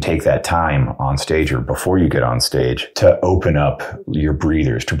 if you can take that time on stage or before you get on stage to open up your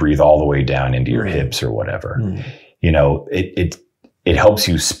breathers, to breathe all the way down into your hips or whatever, you know, it helps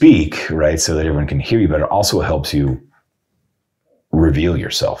you speak, right? So that everyone can hear you, but it also helps you reveal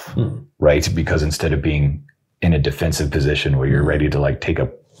yourself, right? Because instead of being in a defensive position where you're ready to like take a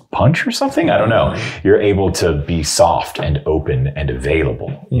punch or something, I don't know, you're able to be soft and open and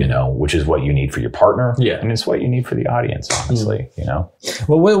available, you know, which is what you need for your partner. Yeah. And it's what you need for the audience, honestly, you know.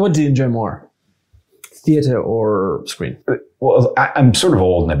 Well, what do you enjoy more? Theater or screen? Well, I'm sort of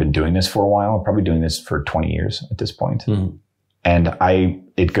old and I've been doing this for a while. I'm probably doing this for 20 years at this point. And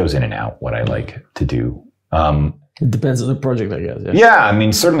it goes in and out what I like to do. It depends on the project, I guess. Yeah, I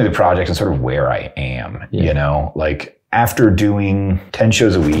mean, certainly the project and sort of where I am, you know, like after doing 10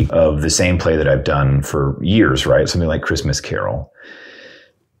 shows a week of the same play that I've done for years, right? Something like Christmas Carol.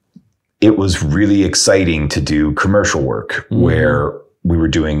 It was really exciting to do commercial work where we were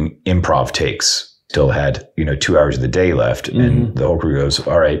doing improv takes. Still had, you know, 2 hours of the day left, and the whole crew goes,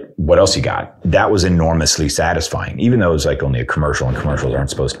 all right, what else you got? That was enormously satisfying, even though it was like only a commercial, and commercials aren't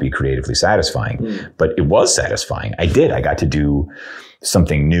supposed to be creatively satisfying, but it was satisfying. I got to do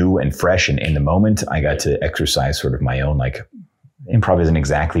something new and fresh and in the moment. I got to exercise sort of my own, like, improv isn't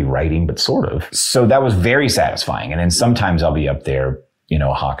exactly writing, but sort of. So that was very satisfying. And then sometimes I'll be up there, you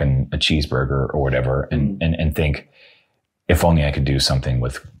know, hawking a cheeseburger or whatever, and think, if only I could do something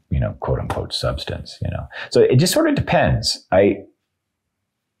with, you know, quote unquote substance, you know. So it just sort of depends.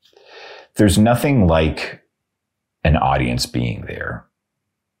 There's nothing like an audience being there,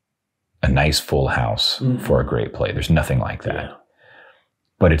 a nice full house for a great play. There's nothing like that. Yeah.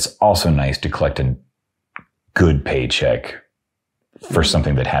 But it's also nice to collect a good paycheck for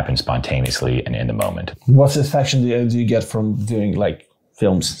something that happens spontaneously and in the moment. What satisfaction do you get from doing like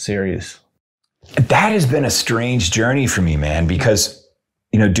films, series? That has been a strange journey for me, man, because,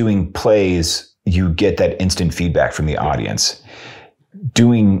 you know, doing plays, you get that instant feedback from the audience.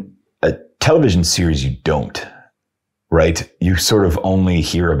 Doing a television series, you don't, right? You sort of only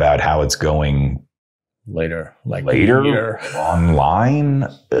hear about how it's going later online,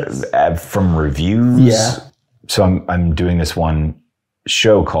 from reviews. Yeah. So I'm doing this one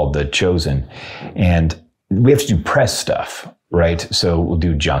show called The Chosen, and we have to do press stuff, right? So we'll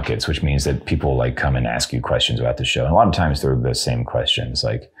do junkets, which means that people like come and ask you questions about the show. And a lot of times they're the same questions,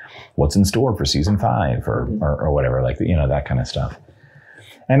 like what's in store for season 5 or whatever, like, you know, that kind of stuff.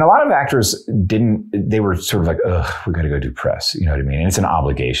 And a lot of actors they were sort of like, ugh, we got to go do press. You know what I mean? And it's an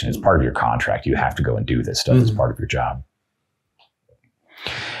obligation. It's part of your contract. You have to go and do this stuff. It's part of your job.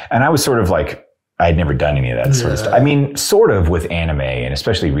 And I was sort of like, I'd never done any of that sort of stuff. I mean, sort of with anime, and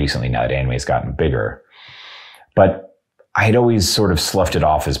especially recently now that anime has gotten bigger. But I had always sort of sloughed it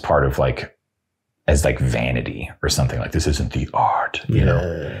off as part of like, as like vanity or something, like this isn't the art, you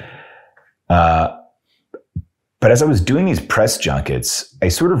know? But as I was doing these press junkets, I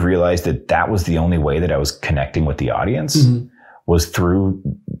sort of realized that that was the only way that I was connecting with the audience was through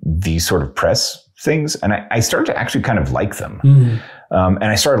these sort of press things. And I started to actually kind of like them. And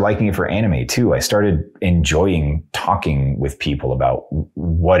I started liking it for anime too. I started enjoying talking with people about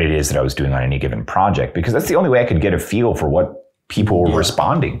what it is that I was doing on any given project, because that's the only way I could get a feel for what people were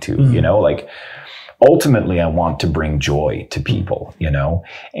responding to, you know, like ultimately I want to bring joy to people, you know,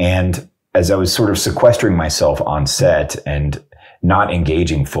 and as I was sort of sequestering myself on set and not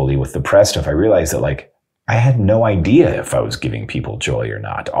engaging fully with the press stuff, I realized that like, I had no idea if I was giving people joy or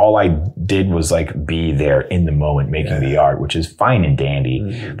not. All I did was like be there in the moment making the art, which is fine and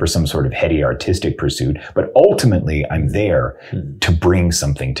dandy for some sort of heady artistic pursuit. But ultimately, I'm there to bring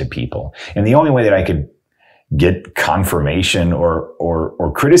something to people. And the only way that I could get confirmation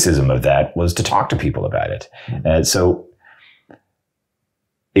or criticism of that was to talk to people about it. So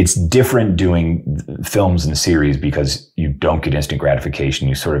it's different doing films and series because you don't get instant gratification.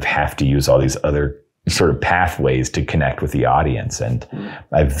 You sort of have to use all these other sort of pathways to connect with the audience. And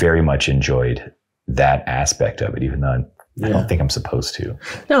I very much enjoyed that aspect of it, even though I don't think I'm supposed to.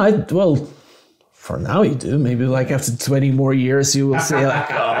 No, well, for now you do. Maybe like after 20 more years, you will say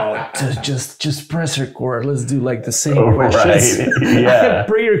like, oh, just press record. Let's do like the same questions. Right. Yeah. I have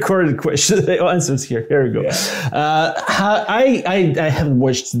pre-recorded questions, answers here. Here we go. I haven't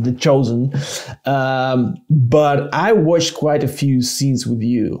watched The Chosen, but I watched quite a few scenes with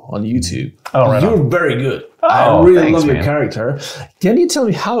you on YouTube. Oh, right. You're very good. I really love your character. Can you tell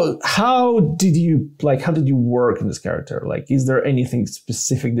me how did you work in this character? Like, is there anything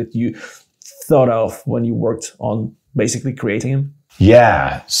specific that you thought of when you worked on basically creating him?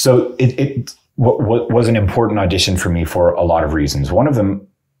 Yeah. So it was an important audition for me for a lot of reasons. One of them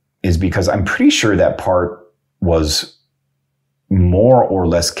is because I'm pretty sure that part was more or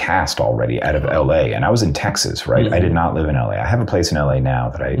less cast already out of LA. And I was in Texas, right? I did not live in LA. I have a place in LA now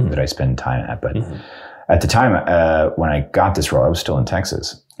that I spend time at. But at the time, when I got this role, I was still in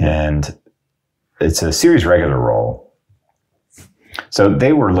Texas. And it's a series regular role. So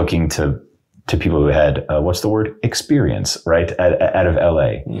they were looking to people who had, what's the word? Experience, right? Out of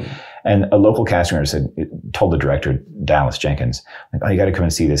LA. And a local casting director told the director, Dallas Jenkins, like, oh, you got to come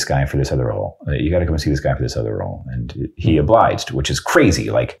and see this guy for this other role. You got to come and see this guy for this other role. And he obliged, which is crazy,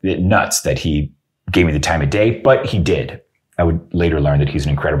 like nuts that he gave me the time of day, but he did. I would later learn that he's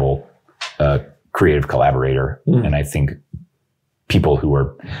an incredible creative collaborator. And I think people who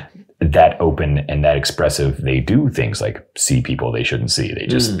are that open and that expressive, they do things like see people they shouldn't see. They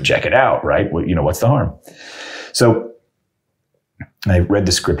just check it out, right? Well, you know, what's the harm? So I read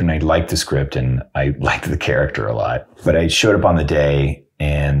the script and I liked the script and I liked the character a lot. But I showed up on the day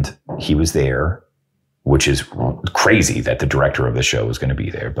and he was there, which is crazy that the director of the show was going to be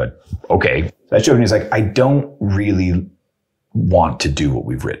there. But okay. So I showed him and he's like, I don't really want to do what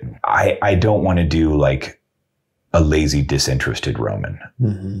we've written. I don't want to do like a lazy, disinterested Roman.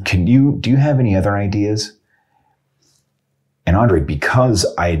 Do you have any other ideas? And Andre, because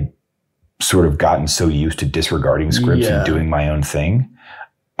I'd sort of gotten so used to disregarding scripts and doing my own thing,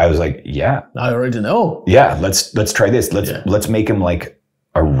 I was like, yeah. I already know. Yeah, let's try this. Let's make him like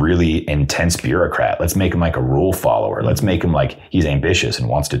a really intense bureaucrat. Let's make him like a rule follower. Let's make him like he's ambitious and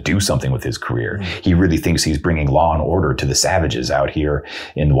wants to do something with his career. He really thinks he's bringing law and order to the savages out here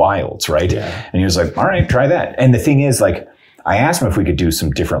in the wilds, right? Yeah. And he was like, all right, try that. And the thing is, like, I asked him if we could do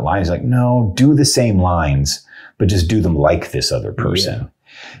some different lines. He's like, no, do the same lines, but just do them like this other person.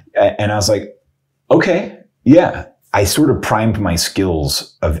 And I was like, okay, yeah. I sort of primed my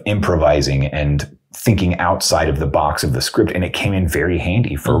skills of improvising and thinking outside of the box of the script, and it came in very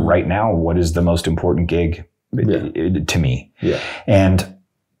handy for right now. What is the most important gig to me? Yeah. And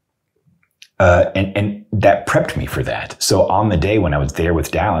that prepped me for that. So on the day when I was there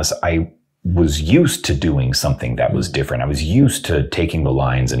with Dallas, I was used to doing something that was different. I was used to taking the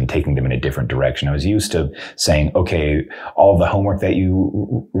lines and taking them in a different direction. I was used to saying, okay, all the homework that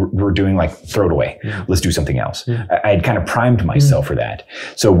you were doing, like, throw it away. Let's do something else. I had kind of primed myself for that.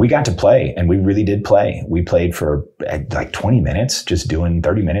 So we got to play, and we really did play. We played for like 20 minutes, just doing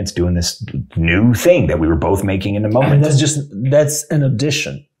 30 minutes, doing this new thing that we were both making in the moment. And that's an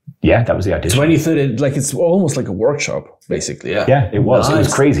audition. Yeah, that was the audition. 2030, like, it's almost like a workshop, basically. Yeah, yeah, it was. Nice. It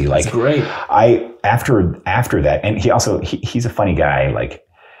was crazy. Like, that's great. After that, and he's a funny guy. Like,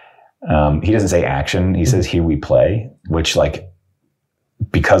 he doesn't say action. He says, "Here we play," which, like,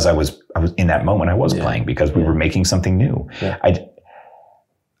 because I was in that moment, I was playing because we were making something new. Yeah.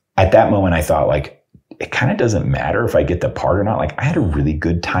 At that moment, I thought, like, it kind of doesn't matter if I get the part or not. Like, I had a really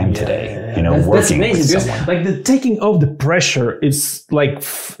good time today, you know, working with someone. Like, the taking of the pressure is like,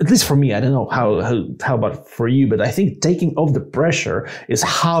 at least for me, I don't know how about for you, but I think taking off the pressure is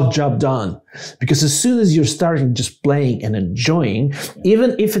half job done. Because as soon as you're starting just playing and enjoying,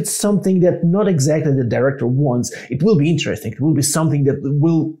 even if it's something that not exactly the director wants, it will be interesting. It will be something that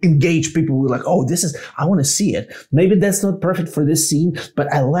will engage people with, like, oh, I want to see it. Maybe that's not perfect for this scene, but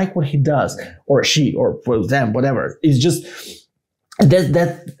I like what he does, or she, or for them, whatever. It's just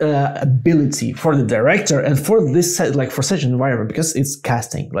that ability for the director and for this, like, for such an environment, because it's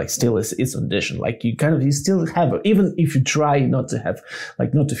casting, like, still it's audition. Like, you still have, even if you try not to have,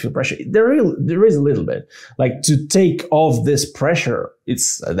 like, not to feel pressure, there is a little bit, like, to take off this pressure.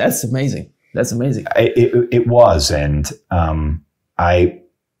 That's amazing. That's amazing. It was, and I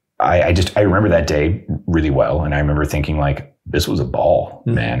remember that day really well, and I remember thinking, like, this was a ball,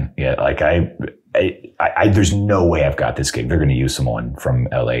 man. Yeah, like, there's no way I've got this gig. They're going to use someone from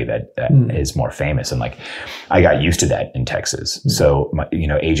LA that is more famous. And, like, I got used to that in Texas. So,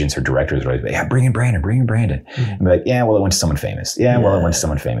 agents or directors are always, yeah, bring in Brandon. And be like, yeah, well, it went to someone famous. Yeah, well, it went to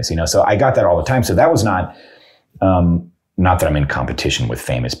someone famous, So I got that all the time. So that was not that I'm in competition with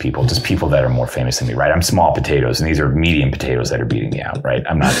famous people, just people that are more famous than me, right? I'm small potatoes, and these are medium potatoes that are beating me out, right?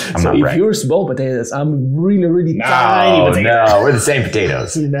 I'm not if you're small potatoes, I'm really, really tiny potatoes. No, we're the same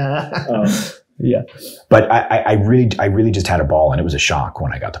potatoes. Yeah. But I really just had a ball, and it was a shock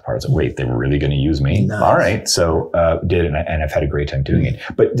when I got the part. I was like, wait, they were really going to use me? Nice. All right. So did it, and I've had a great time doing it.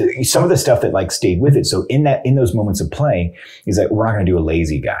 But some of the stuff that, like, stayed with it. So in those moments of play, is that we're not going to do a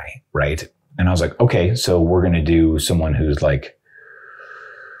lazy guy, right? And I was like, okay, so we're going to do someone who's, like,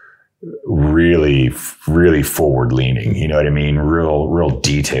 really, really forward leaning. You know what I mean? Real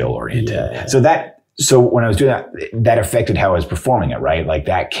detail oriented. Yeah. So when I was doing that affected how I was performing it, right? Like,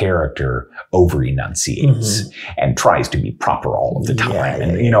 that character over enunciates and tries to be proper all of the time,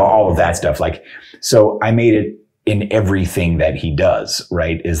 and all of that stuff. Like, so I made it in everything that he does,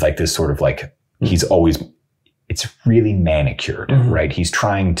 right? Is like this sort of, like, he's always, it's really manicured, right? He's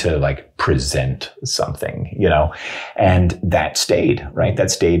trying to, like, present something, and that stayed, right?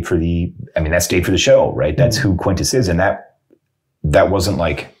 That stayed for the show, right? That's who Quintus is. And that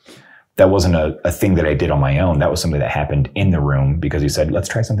wasn't a thing that I did on my own. That was something that happened in the room because he said, let's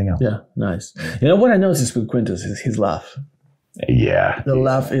try something else. Yeah, nice. What I noticed with Quintus is his laugh. Yeah. The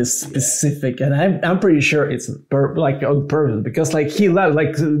laugh is specific, and I'm pretty sure it's on purpose, because, like, he laughs,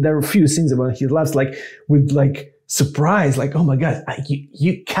 like, there are a few scenes about he laughs, like, with, like, surprise, like, oh my God,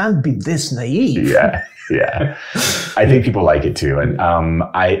 you can't be this naive. Yeah. Yeah. I think people like it too. And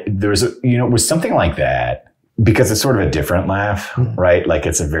it was something like that. Because it's sort of a different laugh, right? Like,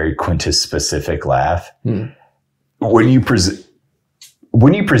 it's a very Quintus specific laugh. When you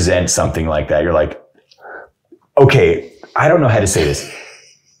present something like that, you're like, okay, I don't know how to say this.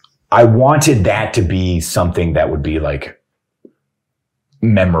 I wanted that to be something that would be, like,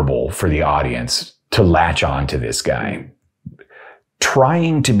 memorable for the audience to latch on to this guy.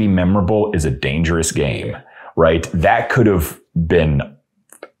 Trying to be memorable is a dangerous game, right? That could have been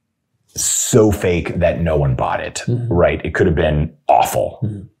so fake that no one bought it, right? It could have been awful.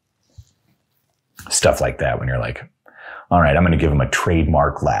 Stuff like that, when you're like, all right, I'm going to give him a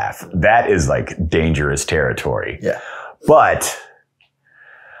trademark laugh. That is, like, dangerous territory. Yeah. But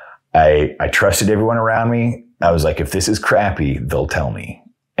I trusted everyone around me. I was like, if this is crappy, they'll tell me.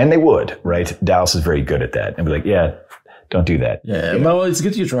 And they would, right? Dallas is very good at that. And be like, yeah, don't do that. Yeah, well, it's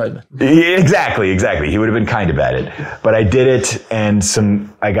good you tried. Exactly. He would have been kind about it, but I did it, and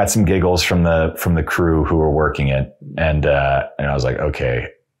I got some giggles from the crew who were working it, and I was like, okay.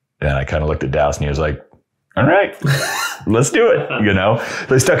 And I kind of looked at Dallas, and he was like, all right, let's do it.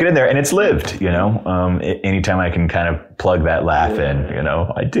 They stuck it in there and it's lived. Anytime I can kind of plug that laugh in,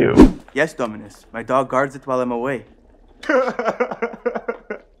 I do. Yes, Dominus. My dog guards it while I'm away.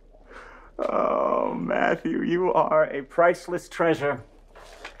 Oh, Matthew, you are a priceless treasure.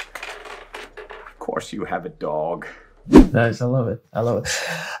 Of course you have a dog. Nice, I love it.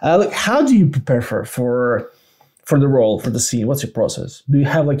 Look, how do you prepare for the role, for the scene? What's your process? Do you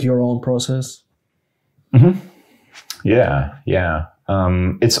have like your own process? Mm-hmm. Yeah.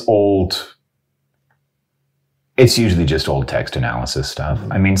 It's old. It's usually just old text analysis stuff.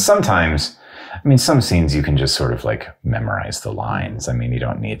 I mean, sometimes, some scenes you can just sort of like memorize the lines. You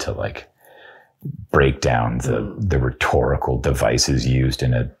don't need to like break down the rhetorical devices used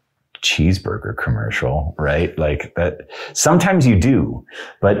in a cheeseburger commercial, right? Like that. Sometimes you do,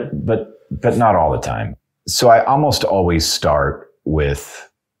 but not all the time. So I almost always start with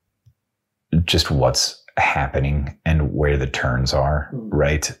just what's happening and where the turns are,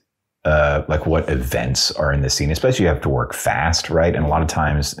 right? Like what events are in the scene, especially you have to work fast, right? And a lot of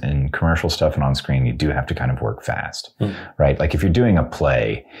times in commercial stuff and on screen, you do have to kind of work fast, right? Like if you're doing a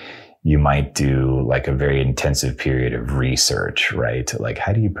play, you might do like a very intensive period of research, right? Like,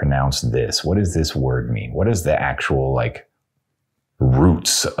 how do you pronounce this? What does this word mean? What is the actual like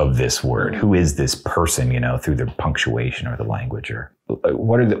roots of this word? Who is this person, through the punctuation or the language, or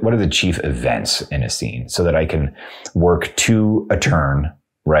what are the chief events in a scene so that I can work to a turn,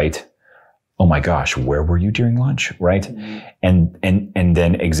 right? Oh my gosh, where were you during lunch, right? And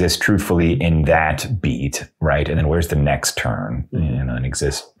then exist truthfully in that beat, right? And then where's the next turn, and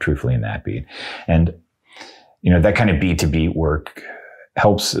exist truthfully in that beat. And, that kind of beat to beat work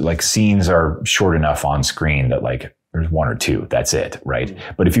helps. Like scenes are short enough on screen that like there's one or two, that's it, right?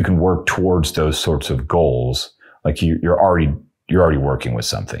 But if you can work towards those sorts of goals, like you're already working with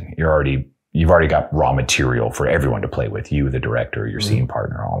something. You've already got raw material for everyone to play with, you, the director, your scene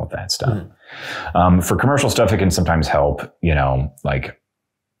partner, all of that stuff. For commercial stuff, it can sometimes help, like,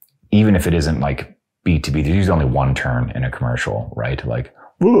 even if it isn't like beat to beat, there's usually only one turn in a commercial, right? Like,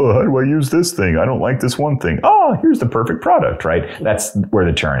 oh, how do I use this thing? I don't like this one thing. Oh, here's the perfect product, right? That's where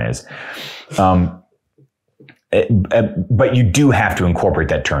the turn is. But you do have to incorporate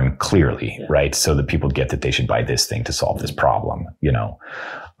that turn clearly, right? So that people get that they should buy this thing to solve this problem,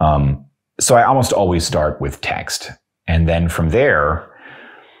 So I almost always start with text. And then from there,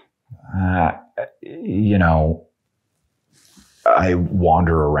 I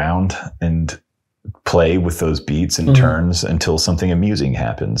wander around and play with those beats and turns until something amusing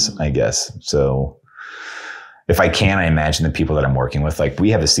happens, I guess. So if I can, I imagine the people that I'm working with, like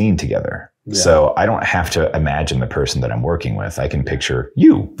we have a scene together. Yeah. So I don't have to imagine the person that I'm working with. I can picture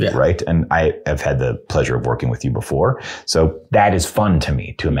you, right? And I have had the pleasure of working with you before. So that is fun to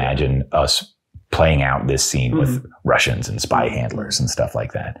me, to imagine us playing out this scene with Russians and spy handlers and stuff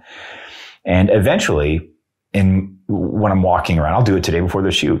like that. And eventually, when I'm walking around, I'll do it today before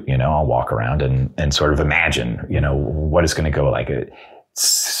the shoot, I'll walk around and sort of imagine, what it's going to go like.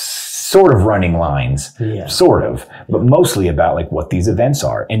 Sort of running lines, sort of, but mostly about like what these events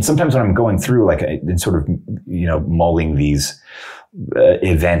are. And sometimes when I'm going through like and sort of, mulling these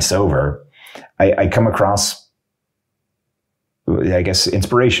events over, I come across, I guess,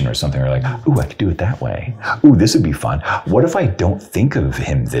 inspiration or something, or like, ooh, I could do it that way. Ooh, this would be fun. What if I don't think of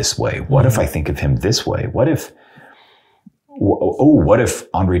him this way? What if I think of him this way? What if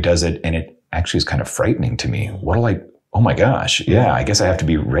Andre does it and it actually is kind of frightening to me? Oh my gosh. Yeah. I guess I have to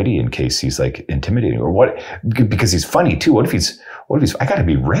be ready in case he's like intimidating, or what, because he's funny too. What if he's, I gotta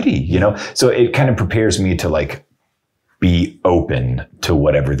be ready, So it kind of prepares me to like be open to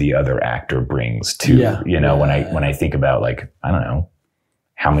whatever the other actor brings to, when I think about like, I don't know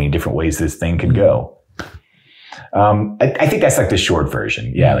how many different ways this thing could go. I think that's like the short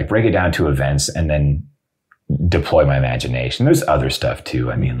version. Yeah. Like break it down to events and then deploy my imagination. There's other stuff too.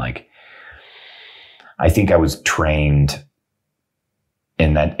 I think I was trained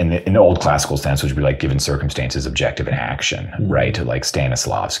in the old classical sense, which would be like given circumstances, objective and action, right? Like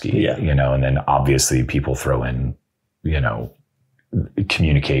Stanislavski, and then obviously people throw in,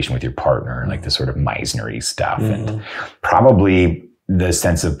 communication with your partner and like the sort of Meisner-y stuff. And probably the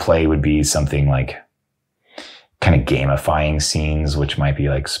sense of play would be something like kind of gamifying scenes, which might be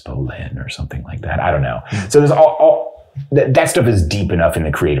like Spolin or something like that. I don't know. So there's all that stuff is deep enough in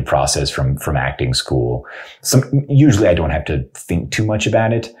the creative process from acting school. Usually I don't have to think too much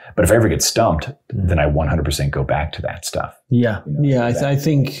about it, but if I ever get stumped, then I 100% go back to that stuff. Yeah. I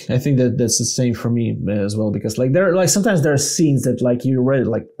think that that's the same for me as well, because like sometimes there are scenes that like you read,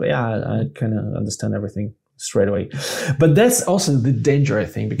 like, I kind of understand everything. straight away. But that's also the danger, I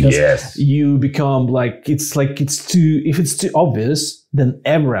think, because you become like if it's too obvious, then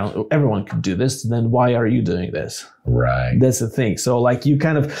everyone can do this. Then why are you doing this? Right. That's the thing. So like you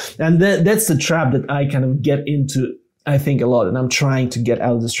kind of, and that's the trap that I kind of get into, I think, a lot. And I'm trying to get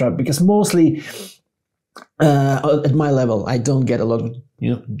out of this trap because mostly at my level, I don't get a lot of,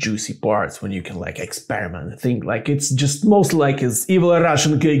 juicy parts when you can like experiment and think like it's just mostly like it's evil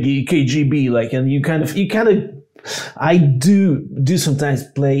Russian KGB, like, and you kind of, I do sometimes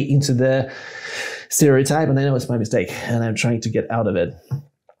play into the stereotype, and I know it's my mistake and I'm trying to get out of it.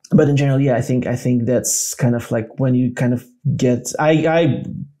 But in general, I think that's kind of like when you kind of get, I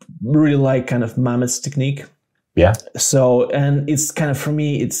really like kind of Mamet's technique. Yeah. So, and it's kind of, for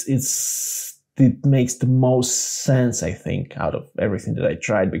me, it makes the most sense, I think, out of everything that I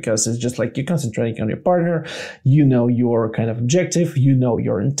tried, because it's just like you're concentrating on your partner, your kind of objective,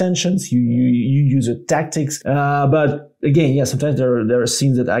 your intentions, you use your tactics. But again, sometimes there are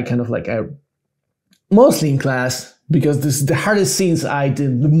scenes that I kind of like, mostly in class, because this is the hardest scenes I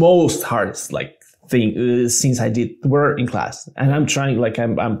did, the most hardest scenes I did were in class, and I'm trying, like,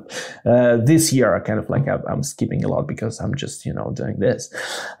 I'm this year I kind of like I'm skipping a lot because I'm just doing this,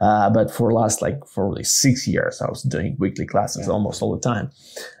 but for last for 6 years I was doing weekly classes almost all the time,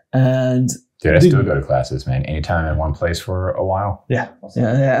 and dude, I still go to classes, man. Anytime in one place for a while. Yeah.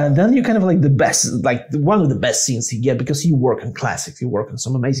 And then you kind of like the best, like one of the best scenes you get, because you work on classics, you work on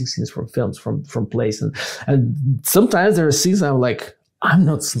some amazing scenes from films, from plays, and sometimes there are scenes I'm like, I'm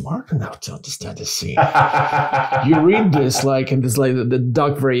not smart enough to understand this scene. You read this and this the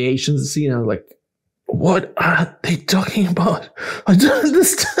Dog Variations scene, I'm like, what are they talking about? I don't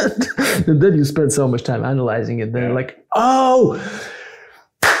understand. And then you spend so much time analyzing it. Then like, oh,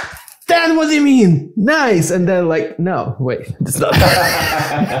 that's what you mean. Nice. And then like, no, wait, it's not.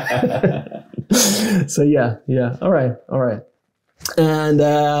 So yeah. All right. And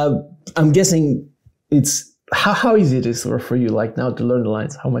I'm guessing it's, how easy it is for you like now to learn the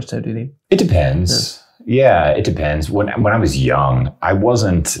lines? How much time do you need? It depends. Yeah, it depends. When I was young, I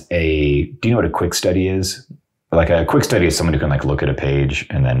wasn't do you know what a quick study is? Like a quick study is someone who can like look at a page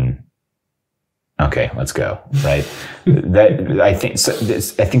and then, okay, let's go, right? I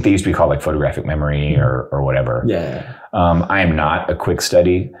think they used to be called like photographic memory or whatever. Yeah. I am not a quick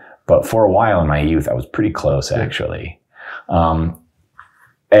study, but for a while in my youth, I was pretty close actually.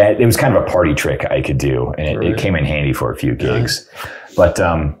 It was kind of a party trick I could do, and it came in handy for a few gigs. But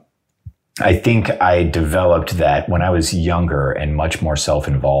I think I developed that when I was younger and much more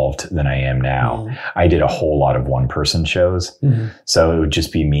self-involved than I am now. I did a whole lot of one-person shows. So it would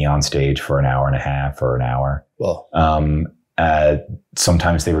just be me on stage for an hour and a half or an hour. Well,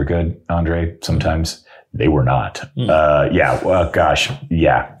 sometimes they were good, Andre. Sometimes they were not.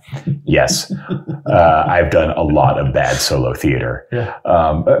 Yes. I've done a lot of bad solo theater.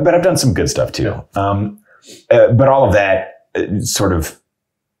 But I've done some good stuff too. But all of that sort of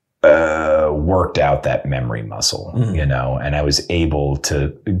worked out that memory muscle, and I was able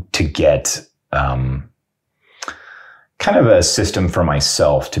to get kind of a system for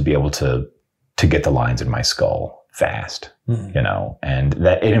myself to be able to get the lines in my skull fast, and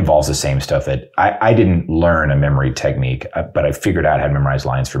that it involves the same stuff that I didn't learn a memory technique, but I figured out how to memorize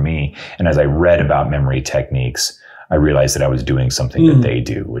lines for me. And as I read about memory techniques, I realized that I was doing something that they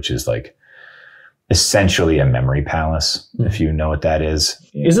do, which is like essentially a memory palace, if you know what that is.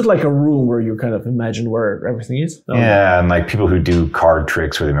 Is it like a room where you kind of imagine where everything is? Yeah, and like people who do card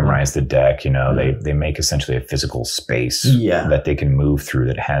tricks where they memorize the deck, they make essentially a physical space that they can move through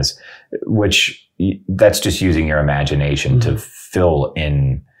that has, which that's just using your imagination to fill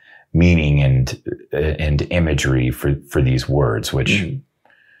in meaning and imagery for these words, which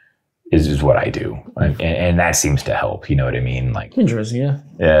is what I do. And that seems to help, you know what I mean? Like, interesting, yeah.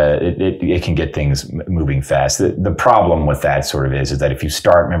 It can get things moving fast. The problem with that sort of is that if you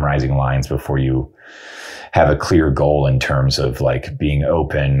start memorizing lines before you have a clear goal in terms of like being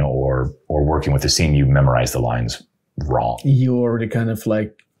open or working with the scene, you memorize the lines wrong. You already kind of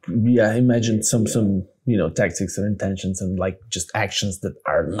like, imagine some tactics and intentions and like just actions that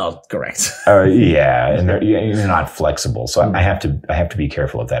are not correct. And you're not flexible. So I have to be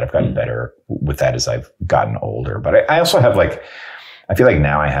careful of that. I've gotten better with that as I've gotten older. But I also have I feel like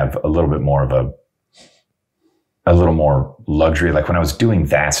now I have a little bit more of a little more luxury. Like when I was doing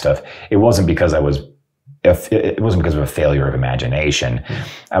that stuff, it wasn't because of a failure of imagination.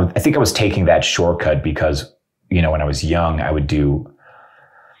 I think I was taking that shortcut because, when I was young, I would do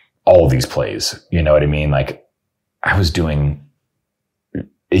all of these plays, you know what I mean? Like I was doing,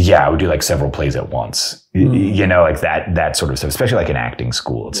 I would do like several plays at once, like that sort of stuff, especially like in acting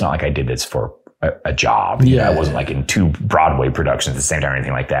school. It's not like I did this for a job. You know, I wasn't like in 2 Broadway productions at the same time or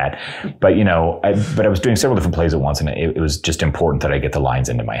anything like that. But, you know, I was doing several different plays at once, and it was just important that I get the lines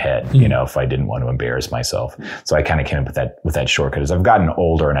into my head, you know, if I didn't want to embarrass myself. So I kind of came up with that shortcut. As I've gotten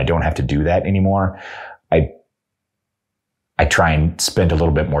older and I don't have to do that anymore, I try and spend a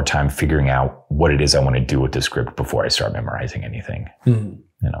little bit more time figuring out what it is I want to do with the script before I start memorizing anything, you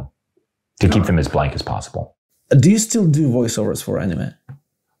know, to keep them as blank as possible. Do you still do voiceovers for anime?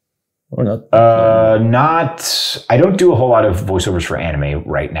 Or not? I don't do a whole lot of voiceovers for anime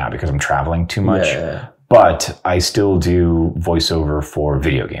right now because I'm traveling too much. Yeah. But I still do voiceover for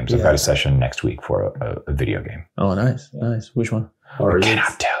video games. I've got a session next week for a video game. Oh, nice. Nice. Which one? Or I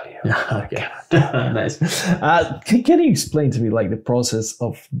cannot tell you. Okay. Nice. Can you explain to me like the process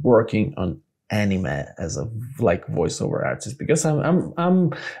of working on anime as a like voiceover artist? Because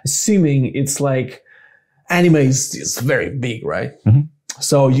I'm assuming it's like anime is very big, right? Mm-hmm.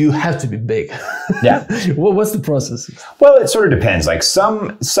 So you have to be big. Yeah. What's the process? Well, it sort of depends. Like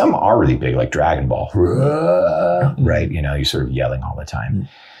some are really big, like Dragon Ball, right? You know, you're sort of yelling all the time. Mm.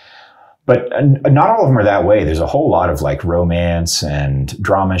 But not all of them are that way. There's a whole lot of like romance and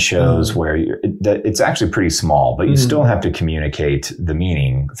drama shows where it's actually pretty small, but you still have to communicate the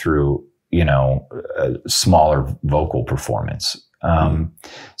meaning through, you know, a smaller vocal performance.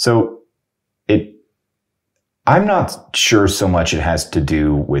 So I'm not sure so much it has to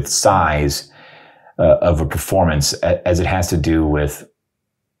do with size of a performance as it has to do with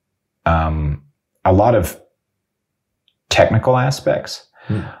a lot of technical aspects,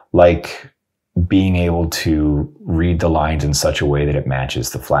 like being able to read the lines in such a way that it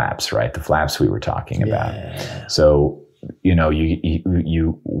matches the flaps, right? The flaps we were talking about. So, you know,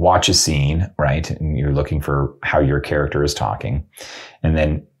 you watch a scene, right? And you're looking for how your character is talking. And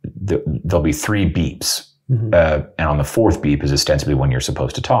then there'll be 3 beeps. And on the 4th beep is ostensibly when you're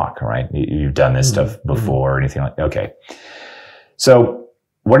supposed to talk, right? You've done this stuff before or anything like that. Okay. So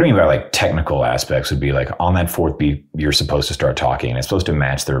what I mean by like technical aspects would be like on that 4th beep, you're supposed to start talking and it's supposed to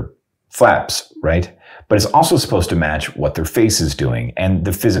match their flaps, right? But it's also supposed to match what their face is doing and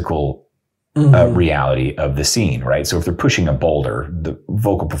the physical reality of the scene, right? So if they're pushing a boulder, the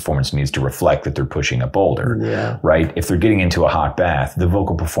vocal performance needs to reflect that they're pushing a boulder, right? If they're getting into a hot bath, the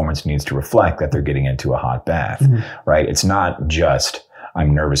vocal performance needs to reflect that they're getting into a hot bath, right? It's not just,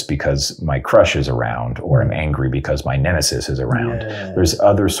 I'm nervous because my crush is around, or I'm angry because my nemesis is around. There's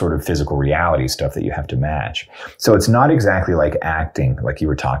other sort of physical reality stuff that you have to match. So it's not exactly like acting, like you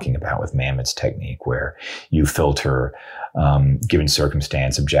were talking about with Mamet's technique, where you filter given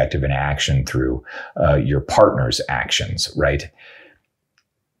circumstance, objective, and action through your partner's actions, right?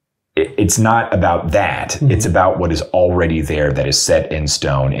 It's not about that. It's about what is already there, that is set in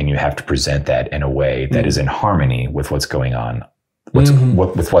stone, and you have to present that in a way that is in harmony with what's going on,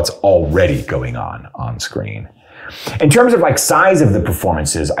 with what's already going on screen. In terms of like size of the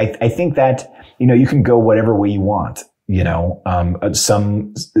performances, I think that, you know, you can go whatever way you want. You know,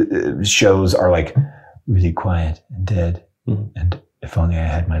 some shows are like really quiet and dead, and if only I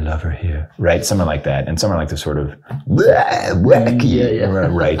had my lover here, right? Something like that. And some are like the sort of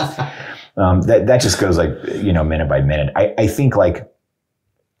wacky, right? That just goes like, you know, minute by minute. I think like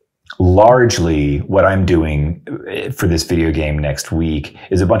largely what I'm doing for this video game next week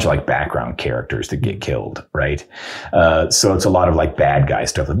is a bunch of like background characters that get killed, right? So it's a lot of like bad guy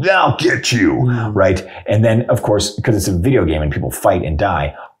stuff, like, I'll get you, right? And then of course, because it's a video game and people fight and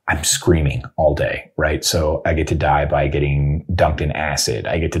die, I'm screaming all day, right? So I get to die by getting dunked in acid.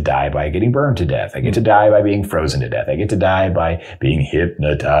 I get to die by getting burned to death. I get to die by being frozen to death. I get to die by being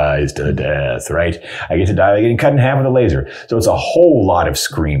hypnotized to death, right? I get to die by getting cut in half with a laser. So it's a whole lot of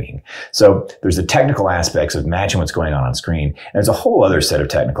screaming. So there's the technical aspects of matching what's going on screen. And there's a whole other set of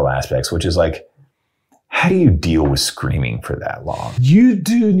technical aspects, which is like, how do you deal with screaming for that long? You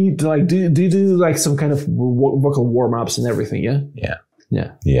do need to like, do you do like some kind of vocal warm-ups and everything, yeah?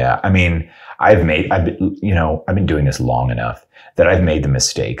 Yeah. I mean, I've been doing this long enough that I've made the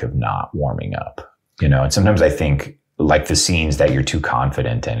mistake of not warming up, you know, and sometimes I think like the scenes that you're too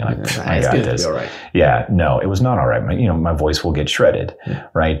confident in, you're like, I got this. All right. Yeah, no, it was not all right. My voice will get shredded,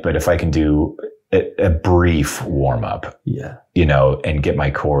 right? But if I can do a brief warm up, you know, and get my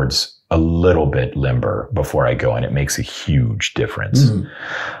chords a little bit limber before I go in, it makes a huge difference.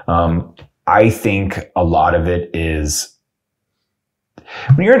 I think a lot of it is,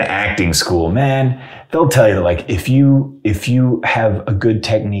 when you're in acting school, man, they'll tell you that like if you have a good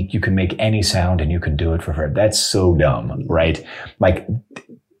technique, you can make any sound and you can do it for free. That's so dumb, right? Like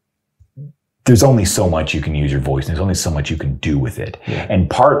there's only so much you can use your voice. There's only so much you can do with it. And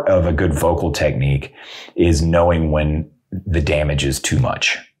part of a good vocal technique is knowing when the damage is too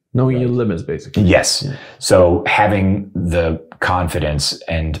much, Knowing your limits, basically. Yes. Yeah. So having the confidence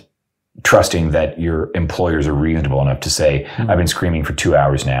and trusting that your employers are reasonable enough to say, I've been screaming for 2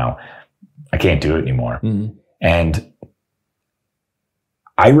 hours now. I can't do it anymore. And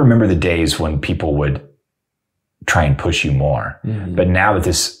I remember the days when people would try and push you more. But now that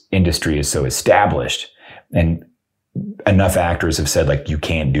this industry is so established and enough actors have said, like, you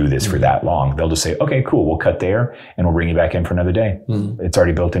can't do this for that long, they'll just say, okay, cool, we'll cut there and we'll bring you back in for another day. It's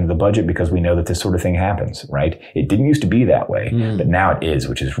already built into the budget because we know that this sort of thing happens, right? It didn't used to be that way, but now it is,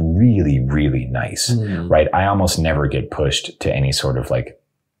 which is really, really nice, right? I almost never get pushed to any sort of like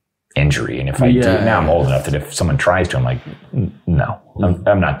injury. And if I do, now I'm old enough that if someone tries to, I'm like, no,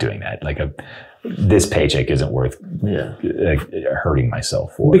 I'm not doing that. Like this paycheck isn't worth hurting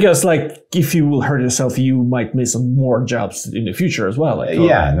myself for. Because like, if you will hurt yourself, you might miss some more jobs in the future as well. Like,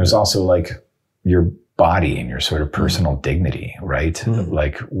 and there's also like your body and your sort of personal dignity, right?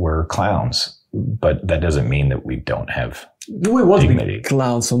 Like we're clowns, but that doesn't mean that we don't have we want dignity. To be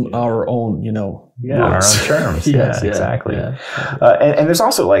clowns on our own, you know. Yeah, on our own terms. Exactly. And there's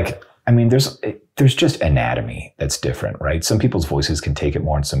also like, I mean, there's just anatomy that's different, right? Some people's voices can take it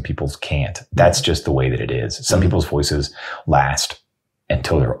more and some people's can't. That's just the way that it is. Some people's voices last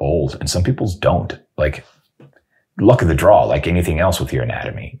until they're old and some people's don't. Like, luck of the draw, like anything else with your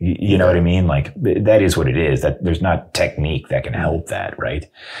anatomy. You know what I mean? Like, that is what it is. That there's not technique that can help that, right?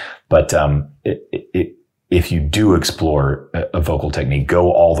 But if you do explore a vocal technique,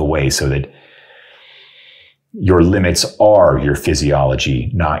 go all the way so that your limits are your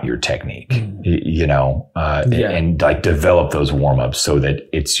physiology, not your technique, you know, and like develop those warm-ups so that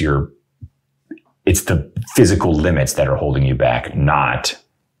it's the physical limits that are holding you back, not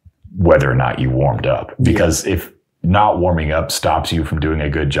whether or not you warmed up. Because if not warming up stops you from doing a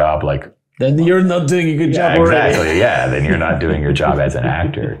good job, like, then you're not doing a good job already. Exactly. Yeah. Then you're not doing your job as an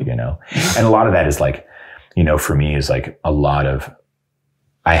actor, you know, and a lot of that is like, you know, for me is like a lot of,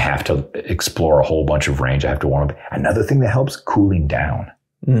 I have to explore a whole bunch of range. I have to warm up. Another thing that helps, cooling down.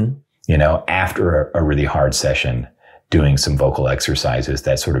 You know, after a really hard session, doing some vocal exercises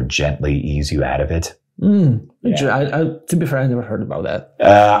that sort of gently ease you out of it. To be fair, I never heard about that.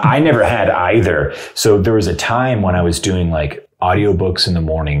 I never had either. So there was a time when I was doing like audiobooks in the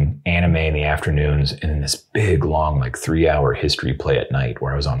morning, anime in the afternoons, and then this big, long, like 3-hour history play at night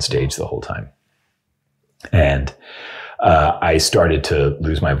where I was on stage the whole time. And I started to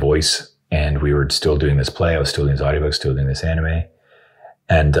lose my voice and we were still doing this play. I was still doing these audiobooks, still doing this anime.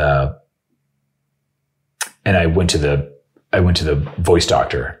 And I went to the voice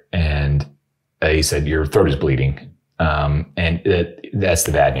doctor and he said, your throat is bleeding. And that's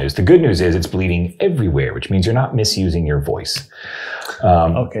the bad news. The good news is it's bleeding everywhere, which means you're not misusing your voice.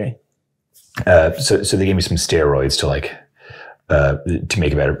 Okay. So they gave me some steroids to like, to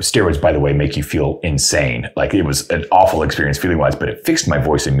make it better. Steroids, by the way, make you feel insane. Like it was an awful experience feeling wise, but it fixed my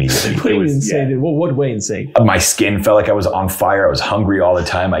voice immediately. It was insane. What way insane? My skin felt like I was on fire. I was hungry all the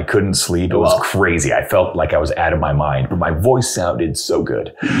time. I couldn't sleep. It was crazy. I felt like I was out of my mind, but my voice sounded so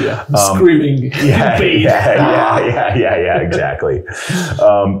good. Yeah. Screaming. Yeah, exactly.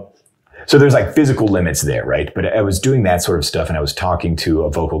 So there's like physical limits there, right? But I was doing that sort of stuff and I was talking to a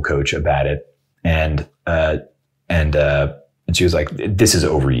vocal coach about it and she was like, this is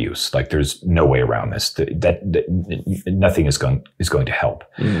overuse. Like there's no way around this. That nothing is going to help.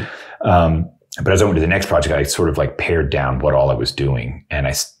 But as I went to the next project, I sort of like pared down what all I was doing and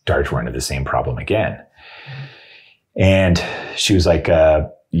I started to run into the same problem again. And she was like,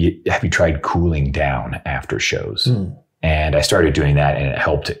 have you tried cooling down after shows? And I started doing that and it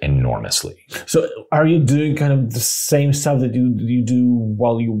helped enormously. So are you doing kind of the same stuff that you do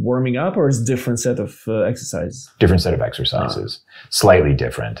while you're warming up, or is it a different set of exercises? Different set of exercises, slightly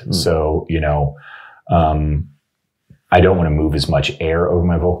different. So, you know, I don't want to move as much air over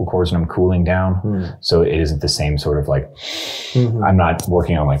my vocal cords when I'm cooling down. So it isn't the same sort of like, I'm not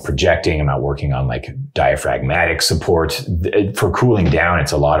working on like projecting. I'm not working on like diaphragmatic support. For cooling down,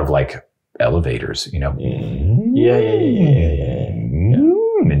 it's a lot of like elevators, you know.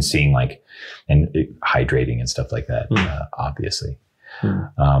 And seeing like, and hydrating and stuff like that, obviously.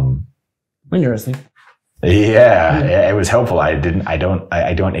 Interesting. Yeah, it was helpful. I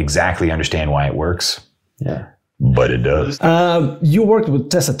don't exactly understand why it works. Yeah. But it does. You worked with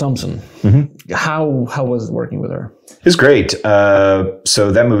Tessa Thompson. How was it working with her? It's great.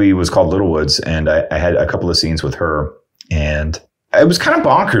 So that movie was called Little Woods, and I had a couple of scenes with her, and it was kind of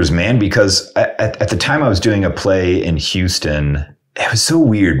bonkers, man, because at the time I was doing a play in Houston. It was so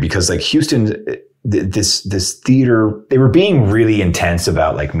weird because like Houston, this theater, they were being really intense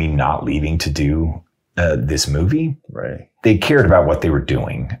about like me not leaving to do this movie. Right. They cared about what they were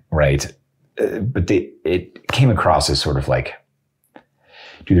doing, right? But it came across as sort of like,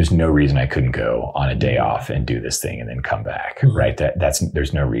 dude, there's no reason I couldn't go on a day off and do this thing and then come back, right?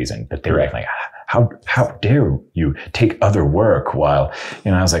 There's no reason. But they were acting like, how dare you take other work while,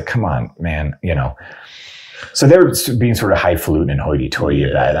 I was like, come on, man, So they were being sort of highfalutin and hoity-toity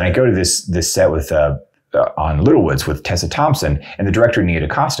about it. And I go to this set with on Littlewoods with Tessa Thompson and the director Nia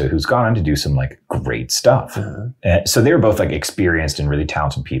DaCosta, who's gone on to do some like great stuff. So they were both like experienced and really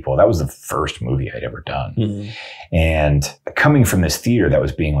talented people. That was the first movie I'd ever done. And coming from this theater that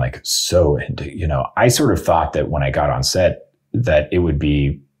was being like so into, I sort of thought that when I got on set that it would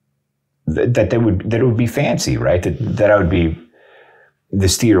be that it would be fancy, right? That I would be.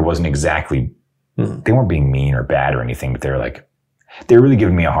 This theater wasn't exactly. They weren't being mean or bad or anything, but they were really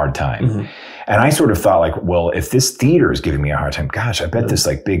giving me a hard time. And I sort of thought like, well, if this theater is giving me a hard time, gosh, I bet this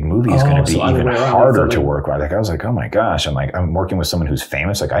like big movie is going to be even harder to work with. Like, I was like, oh my gosh, I'm working with someone who's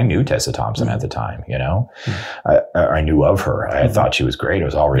famous. Like I knew Tessa Thompson at the time, I knew of her. I thought she was great. I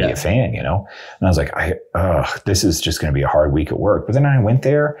was already a fan, and I was like, this is just going to be a hard week at work. But then I went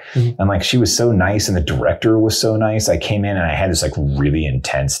there and like, she was so nice and the director was so nice. I came in and I had this like really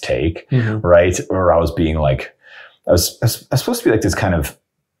intense take, right? Or I was being like, I was supposed to be like this kind of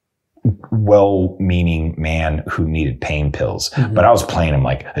well-meaning man who needed pain pills, but I was playing him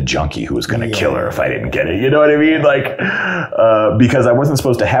like a junkie who was going to kill her if I didn't get it. You know what I mean? Like, because I wasn't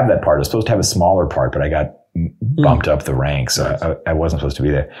supposed to have that part. I was supposed to have a smaller part, but I got bumped up the ranks. So I wasn't supposed to be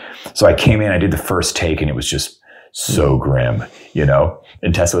there. So I came in, I did the first take and it was just so grim,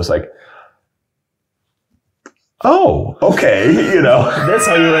 and Tessa was like, oh, okay, That's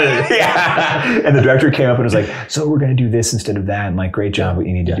how you read it. Yeah. And the director came up and was like, so we're going to do this instead of that. And like, great job, but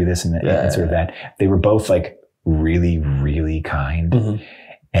you need to do this and that, and sort of that. They were both like really, really kind.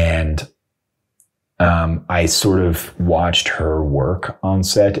 And I sort of watched her work on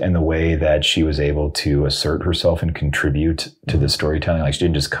set and the way that she was able to assert herself and contribute to the storytelling. Like she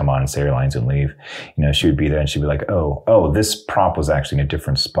didn't just come on and say her lines and leave. She would be there and she'd be like, oh, this prop was actually in a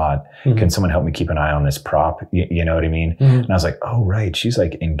different spot. Can someone help me keep an eye on this prop? You know what I mean? And I was like, oh, right. She's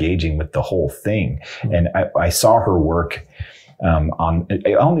like engaging with the whole thing. And I saw her work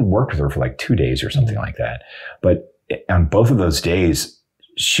I only worked with her for like 2 days or something like that. But on both of those days,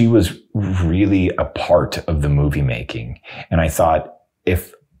 she was really a part of the movie making. And I thought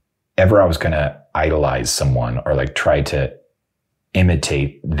if ever I was going to idolize someone or like try to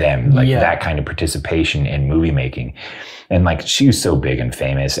imitate them, like that kind of participation in movie making. And like, she was so big and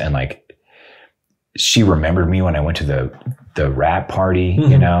famous and like, she remembered me when I went to the rap party,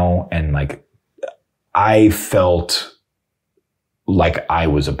 and like, I felt like I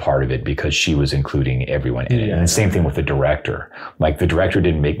was a part of it because she was including everyone in it. And the same thing with the director. Like the director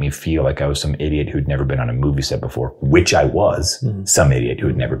didn't make me feel like I was some idiot who'd never been on a movie set before, which I was some idiot who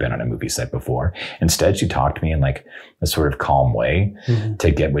had never been on a movie set before. Instead, she talked to me in like a sort of calm way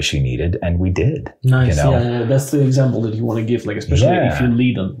to get what she needed. And we did. Nice. Yeah, that's the example that you want to give, like, especially if you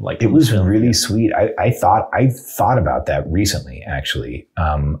lead on like. It was really sweet. I thought about that recently, actually.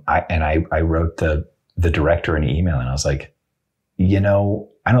 I wrote the director an email and I was like,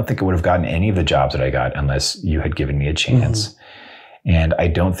 I don't think I would have gotten any of the jobs that I got unless you had given me a chance. And I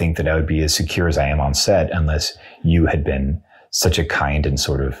don't think that I would be as secure as I am on set unless you had been such a kind and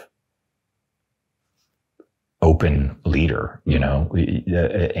sort of open leader,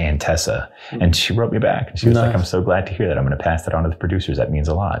 and Tessa. And she wrote me back and she was like, I'm so glad to hear that. I'm going to pass that on to the producers. That means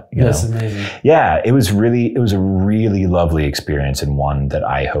a lot. That's amazing. Yeah, it was a really lovely experience and one that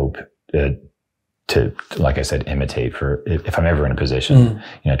I hope to, like I said, imitate for if I'm ever in a position,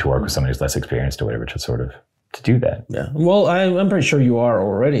 to work with someone who's less experienced or whatever, to do that. Yeah. Well, I'm pretty sure you are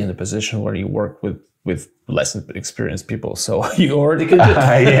already in the position where you work with less experienced people. So you already can do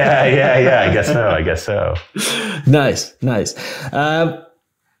it. Yeah. I guess so. Nice.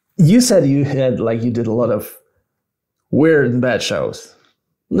 You said you did a lot of weird and bad shows.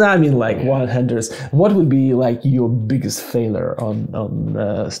 I mean, like 100. What would be like your biggest failure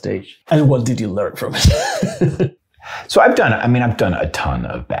on stage, and what did you learn from it? So I've done a ton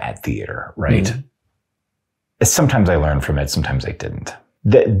of bad theater, right? Sometimes I learned from it, sometimes I didn't.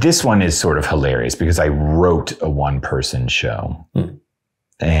 This one is sort of hilarious because I wrote a one-person show,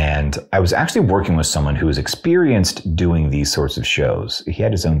 and I was actually working with someone who was experienced doing these sorts of shows. He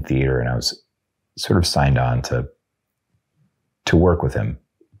had his own theater, and I was sort of signed on to work with him.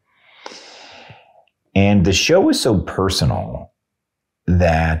 And the show was so personal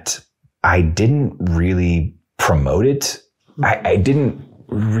that I didn't really promote it. I didn't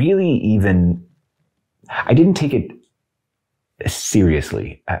take it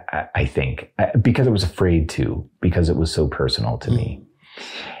seriously, I think, because I was afraid to, because it was so personal to me.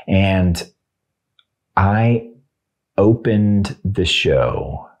 And I opened the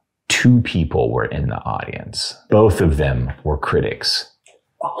show. 2 people were in the audience. Both of them were critics.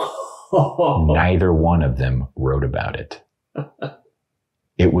 Neither one of them wrote about it.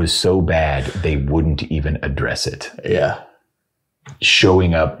 It was so bad, they wouldn't even address it. Yeah.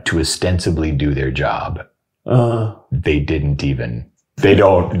 Showing up to ostensibly do their job. They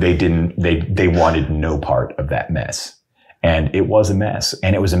wanted no part of that mess. And it was a mess.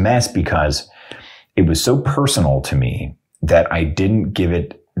 And it was a mess because it was so personal to me that I didn't give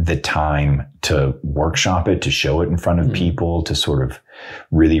it the time to workshop it, to show it in front of people, to sort of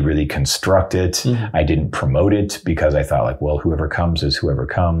really, really construct it. I didn't promote it because I thought, like, well, whoever comes is whoever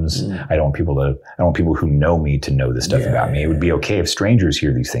comes. I don't want people who know me to know this stuff about me. It would be okay if strangers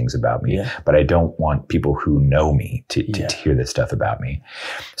hear these things about me, but I don't want people who know me to hear this stuff about me.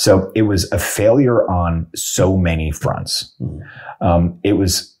 So it was a failure on so many fronts. It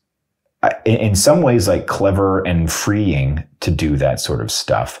was, in some ways, like, clever and freeing to do that sort of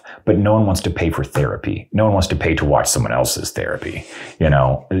stuff, but no one wants to pay for therapy. No one wants to pay to watch someone else's therapy. You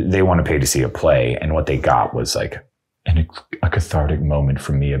know, they want to pay to see a play, and what they got was like a cathartic moment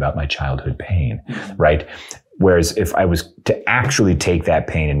from me about my childhood pain, right? Whereas if I was to actually take that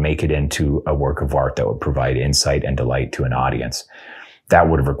pain and make it into a work of art that would provide insight and delight to an audience, that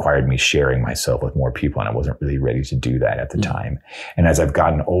would have required me sharing myself with more people, and I wasn't really ready to do that at the time. And as I've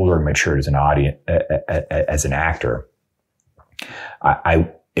gotten older and matured as an as an actor,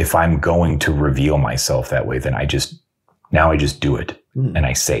 if I'm going to reveal myself that way, then I just do it and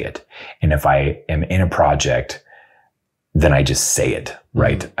I say it. And if I am in a project, then I just say it,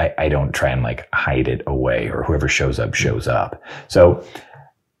 right? I don't try and like hide it away, or whoever shows up, shows up. So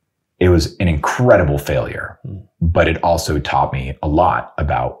it was an incredible failure, but it also taught me a lot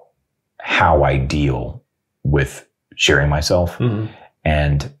about how I deal with sharing myself.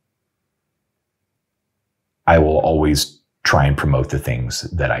 And I will always try and promote the things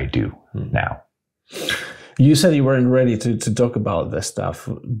that I do now. You said you weren't ready to talk about this stuff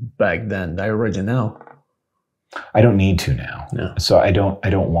back then. Are you ready now? I don't need to now. No. So I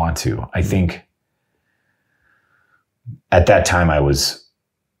don't want to. I think at that time I was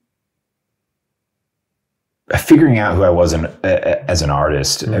figuring out who I was as an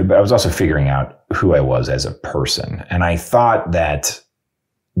artist, but I was also figuring out who I was as a person. And I thought that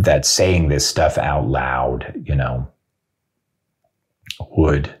saying this stuff out loud, you know,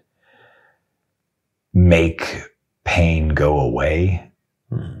 would make pain go away.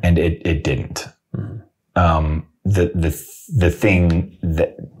 And it didn't. The thing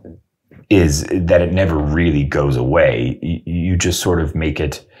that is that it never really goes away. You just sort of make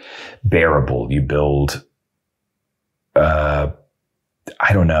it bearable. You build, I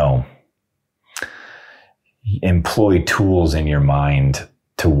don't know, employ tools in your mind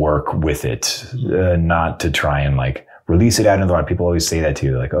to work with it, not to try and like release it out into the light. People always say that to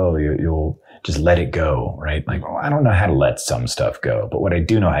you, like, oh, you'll just let it go, right? Like, oh, I don't know how to let some stuff go, but what I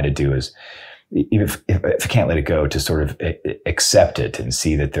do know how to do is, even if I can't let it go, to sort of accept it and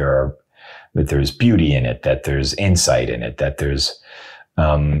see that there's beauty in it, that there's insight in it, that there's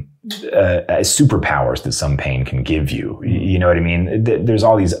superpowers that some pain can give you. You know what I mean? There's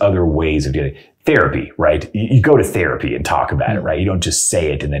all these other ways of doing it. Therapy, right? You go to therapy and talk about it, right? You don't just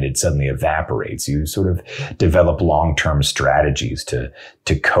say it and then it suddenly evaporates. You sort of develop long-term strategies to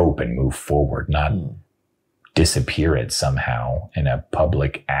cope and move forward, not disappear it somehow in a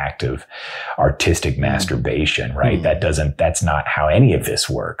public act of artistic masturbation, right? That's not how any of this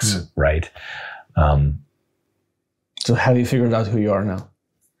works, right? So have you figured out who you are now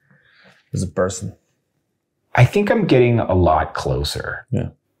as a person? I think I'm getting a lot closer. Yeah.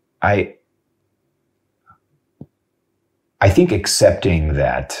 I think accepting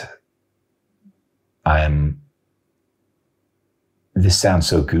that this sounds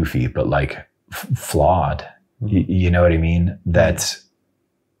so goofy, but like flawed, you know what I mean? That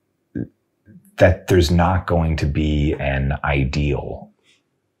there's not going to be an ideal.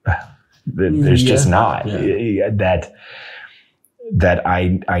 There's just not. That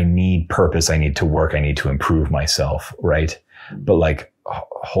I need purpose, I need to work, I need to improve myself, right? But like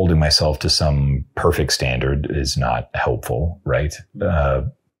holding myself to some perfect standard is not helpful, right? I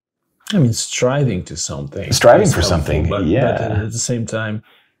mean, striving to something. Striving for something, but at the same time,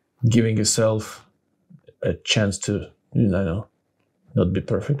 giving yourself a chance to, you know, not be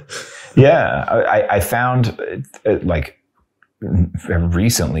perfect. Yeah, I found like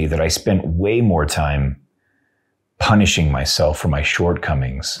recently that I spent way more time punishing myself for my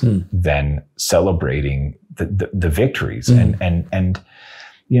shortcomings than celebrating the victories. And,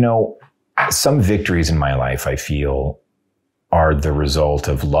 you know, some victories in my life, I feel, are the result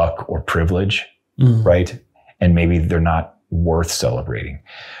of luck or privilege, right? And maybe they're not worth celebrating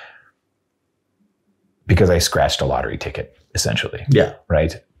because I scratched a lottery ticket, essentially. Yeah.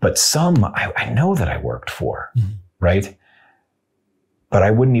 Right. But some I know that I worked for, right? But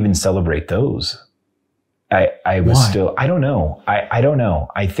I wouldn't even celebrate those. I was Why? still, I don't know. I don't know.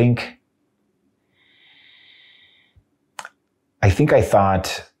 I think I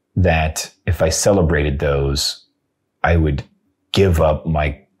thought that if I celebrated those, I would give up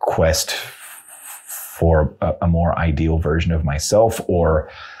my quest for a more ideal version of myself, or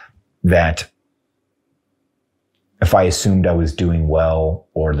that if I assumed I was doing well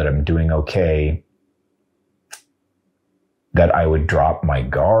or that I'm doing okay, that I would drop my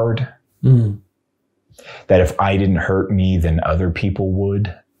guard. That if I didn't hurt me, then other people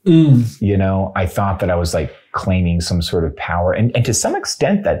would. You know, I thought that I was like claiming some sort of power. And to some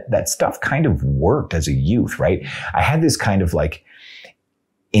extent that stuff kind of worked as a youth, right? I had this kind of like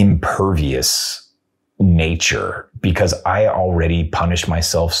impervious nature because I already punished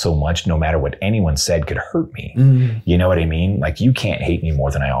myself so much, no matter what anyone said could hurt me. You know what I mean? Like, you can't hate me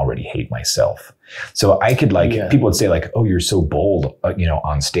more than I already hate myself. So I could like, people would say like, oh, you're so bold, you know,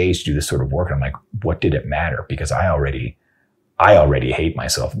 on stage to do this sort of work. And I'm like, what did it matter? Because I already hate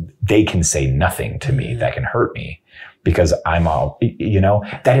myself. They can say nothing to me that can hurt me because I'm all, you know,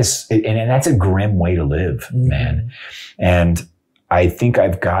 that is, and that's a grim way to live, man. And I think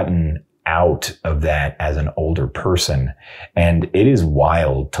I've gotten out of that as an older person. And it is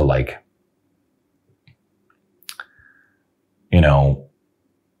wild to like, you know,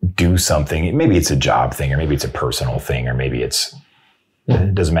 do something. Maybe it's a job thing, or maybe it's a personal thing, or maybe it's,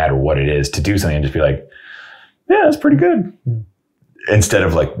 it doesn't matter what it is, to do something and just be like, yeah, that's pretty good. Instead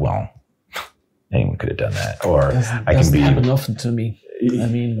of like, well, anyone could have done that. Or I can be. Doesn't happen often to me. I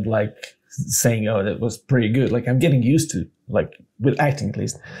mean, like saying, oh, that was pretty good. Like I'm getting used to, like with acting at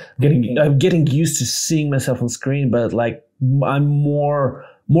least, I'm getting used to seeing myself on screen, but like I'm more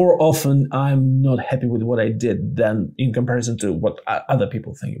often I'm not happy with what I did than in comparison to what other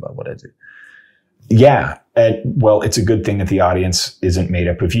people think about what I do. Yeah. Well, it's a good thing that the audience isn't made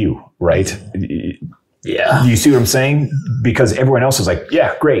up of you, right? Yeah. You see what I'm saying? Because everyone else is like,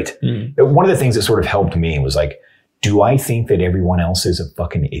 yeah, great. One of the things that sort of helped me was like, do I think that everyone else is a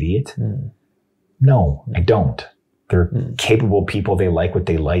fucking idiot? No, I don't. They're capable people. They like what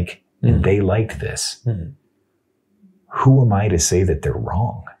they like, and they liked this. Who am I to say that they're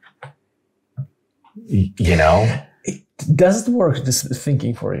wrong? You know? Does it work, this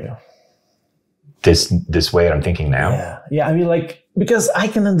thinking for you? This way that I'm thinking now? Yeah. I mean, like, because I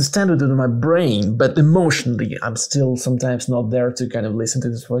can understand it in my brain, but emotionally, I'm still sometimes not there to kind of listen to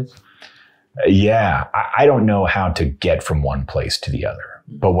this voice. Yeah. I don't know how to get from one place to the other.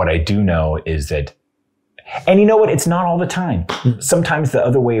 But what I do know is that, and you know what? It's not all the time. Sometimes the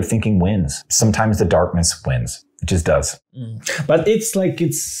other way of thinking wins. Sometimes the darkness wins. It just does. But it's like,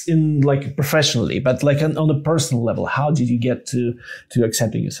 it's in like professionally, but like on a personal level, how did you get to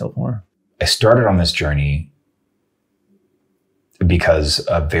accepting yourself more? I started on this journey because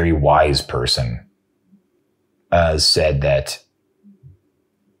a very wise person said that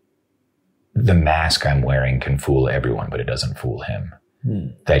the mask I'm wearing can fool everyone, but it doesn't fool him.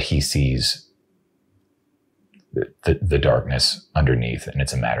 That he sees the darkness underneath, and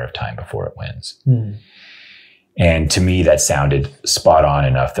it's a matter of time before it wins. And to me, that sounded spot on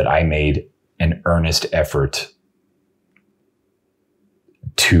enough that I made an earnest effort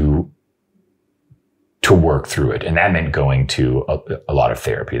to work through it. And that meant going to a lot of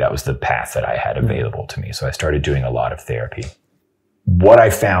therapy. That was the path that I had available to me. So I started doing a lot of therapy. What I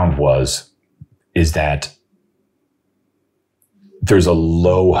found is that there's a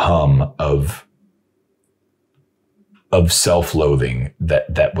low hum of self-loathing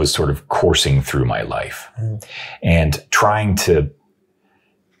that was sort of coursing through my life. And trying to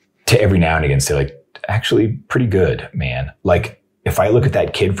every now and again say like, actually pretty good, man. Like if I look at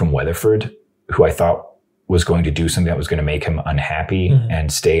that kid from Weatherford who I thought was going to do something that was going to make him unhappy and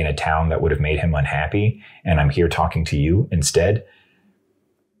stay in a town that would have made him unhappy, and I'm here talking to you instead.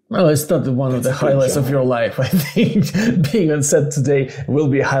 Well, it's not one of the highlights of your life. I think being on set today will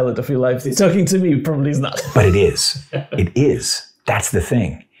be a highlight of your life. Talking to me probably is not. But it is. It is. That's the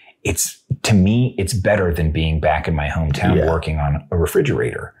thing. It's, to me, it's better than being back in my hometown working on a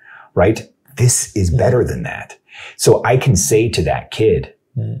refrigerator, right? This is better than that. So I can say to that kid,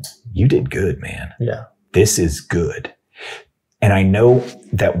 you did good, man. Yeah. This is good. And I know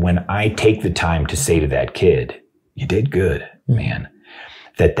that when I take the time to say to that kid, you did good, man,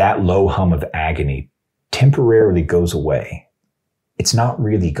 that low hum of agony temporarily goes away. It's not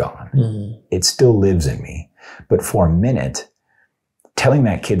really gone. It still lives in me. But for a minute, telling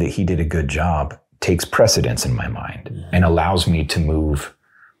that kid that he did a good job takes precedence in my mind and allows me to move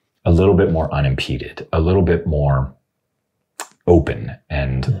a little bit more unimpeded, a little bit more open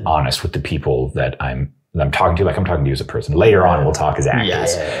and honest with the people that I'm talking to, like I'm talking to you as a person. Later on, we'll talk as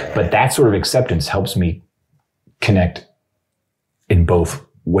actors. But that sort of acceptance helps me connect in both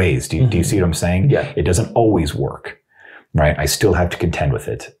ways. Do you see what I'm saying? Yeah. It doesn't always work, right? I still have to contend with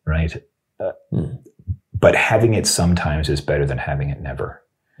it, right? But having it sometimes is better than having it never.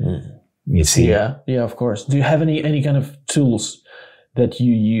 You see? Yeah, of course. Do you have any kind of tools that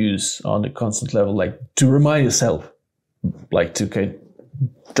you use on a constant level, like to remind yourself, like to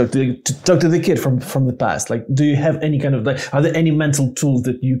talk to the kid from the past? Like, do you have any kind of, like, are there any mental tools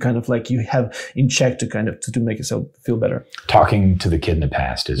that you kind of like you have in check to kind of to make yourself feel better? Talking to the kid in the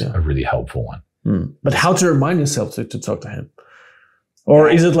past is a really helpful one. But how to remind yourself to talk to him? Or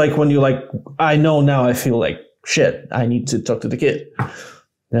is it like when you're like, I know now, I feel like shit, I need to talk to the kid?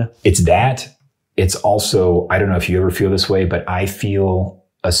 Yeah. It's that. It's also, I don't know if you ever feel this way, but I feel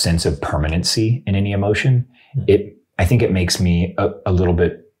a sense of permanency in any emotion. I think it makes me a little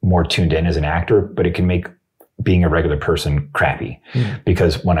bit more tuned in as an actor, but it can make being a regular person crappy.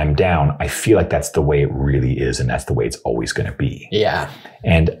 Because when I'm down, I feel like that's the way it really is, and that's the way it's always going to be. Yeah.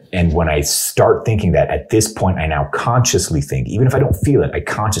 And when I start thinking that, at this point, I now consciously think, even if I don't feel it, I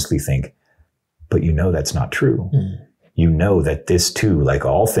consciously think, but you know that's not true. You know that this too, like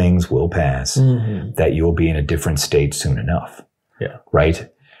all things, will pass, that you'll be in a different state soon enough. Yeah. Right?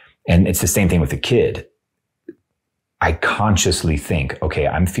 And it's the same thing with the kid. I consciously think, okay,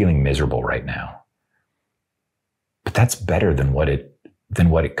 I'm feeling miserable right now. But that's better than what it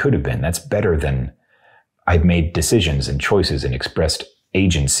could have been. That's better than I've made decisions and choices and expressed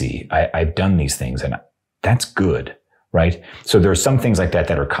agency. I've done these things, and that's good, right? So there are some things like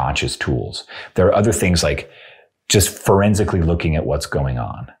that are conscious tools. There are other things like just forensically looking at what's going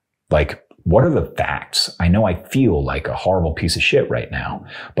on. Like, what are the facts? I know I feel like a horrible piece of shit right now,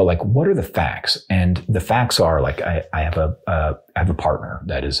 but like, what are the facts? And the facts are like, I have a partner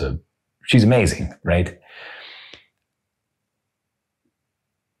that is she's amazing, right?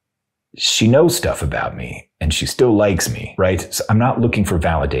 She knows stuff about me and she still likes me, right? So I'm not looking for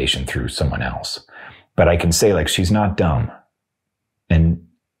validation through someone else, but I can say like, she's not dumb and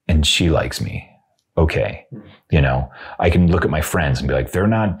she likes me. Okay. You know, I can look at my friends and be like, they're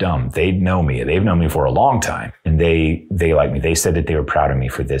not dumb. They know me. They've known me for a long time and they like me. They said that they were proud of me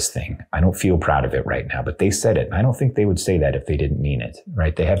for this thing. I don't feel proud of it right now, but they said it. I don't think they would say that if they didn't mean it,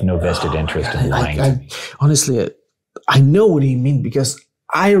 right? They have no vested interest in lying. Honestly, I know what you mean, because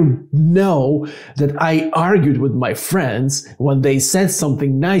I know that I argued with my friends when they said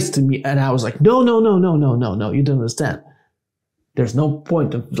something nice to me, and I was like, no, you don't understand. There's no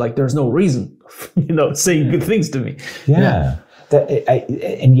point of, like, there's no reason, saying good things to me. Yeah.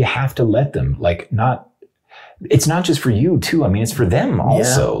 And you have to let them, like, it's not just for you too. I mean, it's for them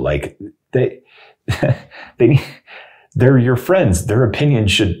also. Yeah. Like they're your friends. Their opinion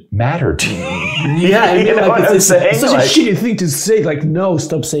should matter to you. Yeah, you know what I'm saying? It's such a shitty thing to say. Like, no,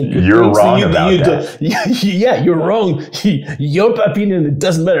 stop saying good you're things. Wrong about that. Yeah, you're wrong. Your opinion, it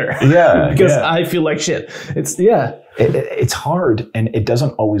doesn't matter. Yeah, because I feel like shit. It's hard and it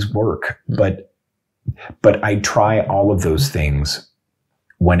doesn't always work. But I try all of those things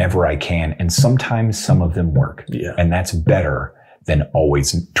whenever I can, and sometimes some of them work. Yeah, and that's better than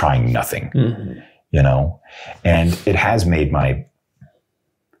always trying nothing. And it has made my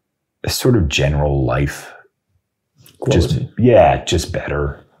sort of general life just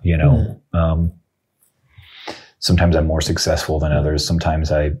better, sometimes I'm more successful than others.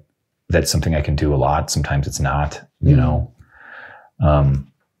 Sometimes that's something I can do a lot. Sometimes it's not,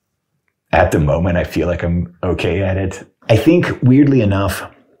 at the moment, I feel like I'm okay at it. I think, weirdly enough,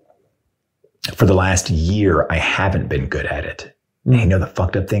 for the last year, I haven't been good at it. And you know, the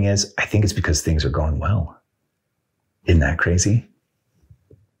fucked up thing is, I think it's because things are going well. Isn't that crazy?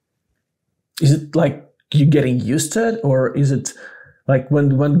 Is it like you getting used to it? Or is it like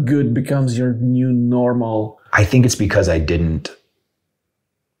when good becomes your new normal? I think it's because I didn't.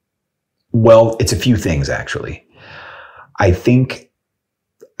 Well, it's a few things, actually. I think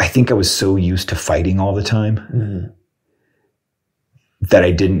I was so used to fighting all the time that I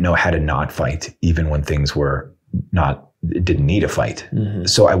didn't know how to not fight, even when things were didn't need a fight.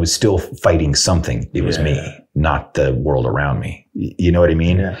 So I was still fighting something. It was me, not the world around me. You know what I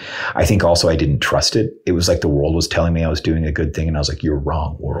mean? Yeah. I think also I didn't trust it. It was like the world was telling me I was doing a good thing, and I was like, you're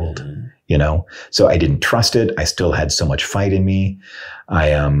wrong, world. So I didn't trust it. I still had so much fight in me.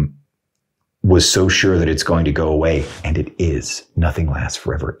 was so sure that it's going to go away, and it is. Nothing lasts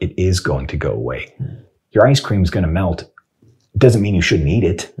forever. It is going to go away. Your ice cream's going to melt. Doesn't mean you shouldn't eat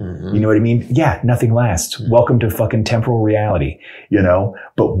it. You know what I mean? Yeah, nothing lasts. Welcome to fucking temporal reality, you know?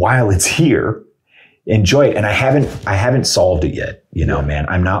 But while it's here, enjoy it. And I haven't solved it yet, you know, man.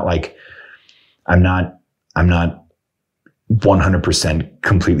 I'm not 100%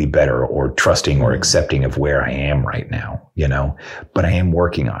 completely better or trusting or accepting of where I am right now, you know, but I am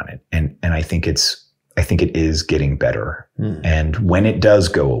working on it. And I think it is getting better. And when it does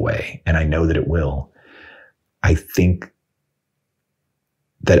go away, and I know that it will, I think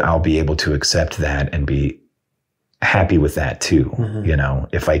that I'll be able to accept that and be happy with that too. You know,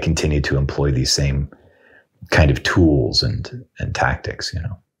 if I continue to employ these same kind of tools and tactics, you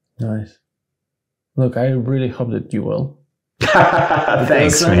know. Nice. Look, I really hope that you will.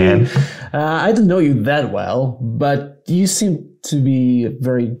 Thanks, man. I don't know you that well, but you seem to be a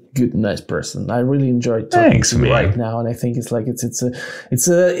very good, nice person. I really enjoy talking to you right now, and I think it's like it's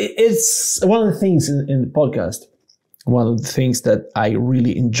one of the things in the podcast. One of the things that I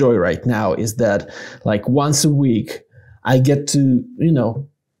really enjoy right now is that, like, once a week, I get to, you know,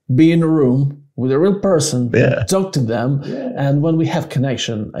 be in a room with a real person, talk to them, and when we have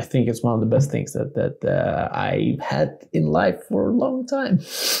connection, I think it's one of the best things that I've had in life for a long time.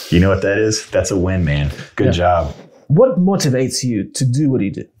 You know what that is? That's a win, man. Good job. What motivates you to do what you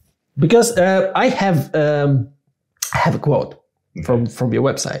do? Because I have a quote from your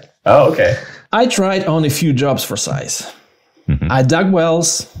website. Oh, okay. I tried on a few jobs for size. I dug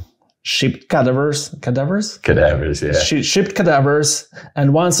wells, shipped cadavers, yeah. Shipped cadavers,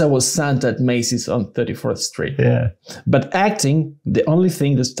 and once I was sent at Macy's on 34th Street. Yeah. But acting, the only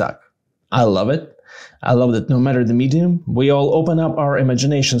thing that stuck. I love it. I love that no matter the medium, we all open up our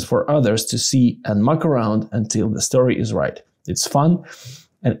imaginations for others to see and muck around until the story is right. It's fun,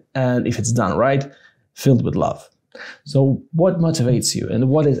 and if it's done right, filled with love. So what motivates you, and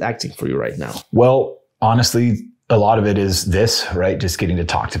what is acting for you right now? Well, honestly, a lot of it is this, right? Just getting to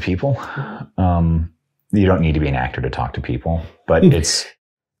talk to people. You don't need to be an actor to talk to people, but it's...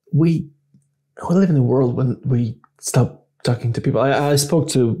 We live in a world when we stop talking to people. I spoke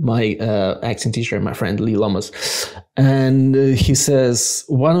to my acting teacher, my friend Lee Lomas, and he says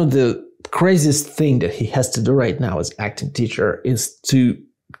one of the craziest thing that he has to do right now as acting teacher is to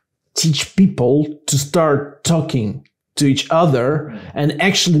teach people to start talking to each other and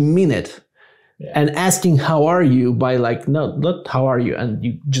actually mean it. And asking how are you by like, no, not how are you, and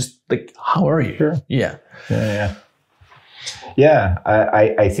you just like, how are you? Sure. Yeah.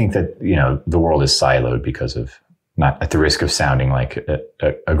 I think that, you know, the world is siloed because of, not at the risk of sounding like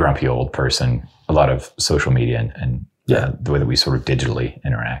a grumpy old person, a lot of social media and the way that we sort of digitally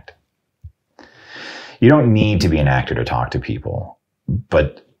interact. You don't need to be an actor to talk to people,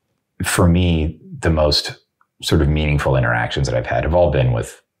 but for me, the most sort of meaningful interactions that I've had have all been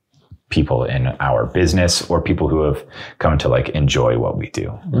with people in our business or people who have come to like enjoy what we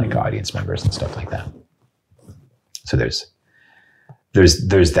do, like audience members and stuff like that. So there's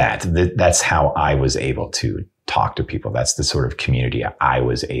that. That's how I was able to talk to people. That's the sort of community I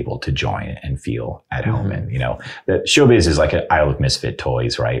was able to join and feel at home in. You know, the showbiz is like an Isle of Misfit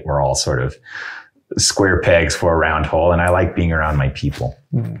Toys, right? We're all sort of square pegs for a round hole, and I like being around my people.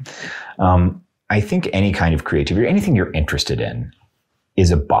 I think any kind of creativity, or anything you're interested in, is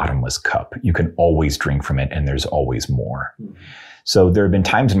a bottomless cup. You can always drink from it, and there's always more. So there have been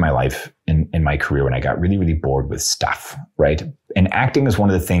times in my life, in my career, when I got really, really bored with stuff, right? And acting is one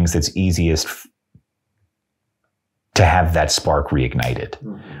of the things that's easiest to have that spark reignited,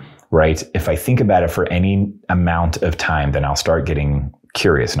 right? If I think about it for any amount of time, then I'll start getting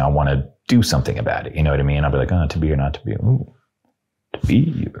curious and I'll want to do something about it. You know what I mean? I'll be like, oh, to be or not to be. Ooh, to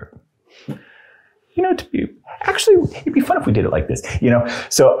be or, you know, to be. Actually, it'd be fun if we did it like this, you know?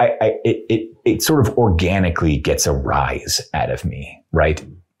 So it sort of organically gets a rise out of me, right?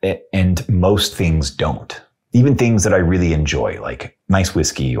 And most things don't. Even things that I really enjoy, like nice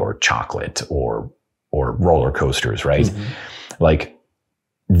whiskey or chocolate or roller coasters, right? Like,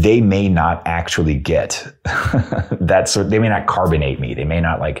 they may not actually get that sort. They may not carbonate me. They may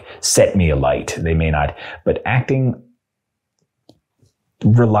not like set me alight. They may not, but acting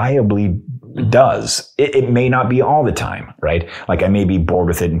reliably does. It may not be all the time, right? Like I may be bored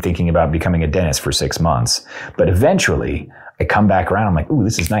with it and thinking about becoming a dentist for 6 months, but eventually I come back around. I'm like, ooh,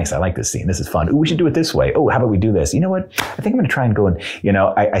 this is nice. I like this scene. This is fun. Ooh, we should do it this way. Oh, how about we do this? You know what? I think I'm going to try and go and, you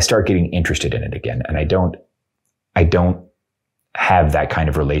know, I start getting interested in it again. And I don't have that kind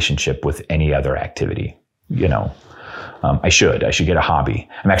of relationship with any other activity, you know? I should get a hobby.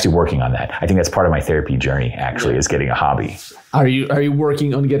 I'm actually working on that. I think that's part of my therapy journey, actually, is getting a hobby. Are you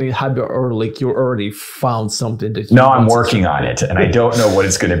working on getting a hobby, or like you already found something that you No, I'm working on it, and I don't know what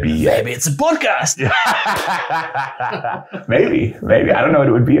it's going to be yet. Maybe it's a podcast. Maybe. I don't know what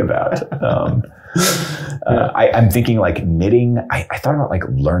it would be about. I'm thinking like knitting. I thought about like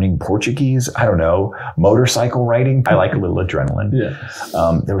learning Portuguese. I don't know. Motorcycle riding. I like a little adrenaline. Yeah.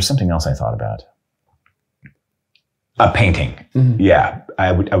 There was something else I thought about. Painting. Mm-hmm. Yeah.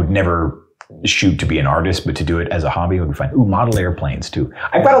 I would never shoot to be an artist, but to do it as a hobby would be fun. Ooh, model airplanes too.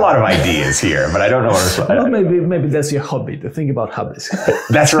 I've got a lot of ideas here, but I don't know what well, maybe that's your hobby, to think about hobbies.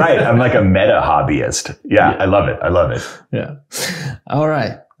 That's right. I'm like a meta hobbyist. Yeah. I love it. Yeah. All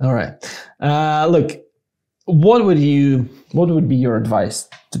right. Look, what would be your advice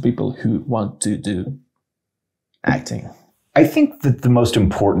to people who want to do acting? I think that the most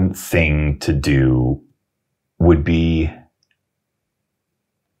important thing to do would be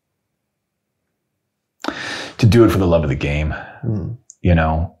to do it for the love of the game, to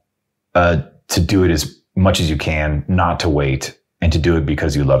do it as much as you can, not to wait, and to do it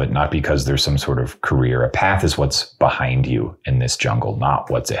because you love it, not because there's some sort of career. A path is what's behind you in this jungle, not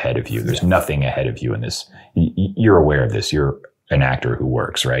what's ahead of you. There's nothing ahead of you in this. You're aware of this. You're an actor who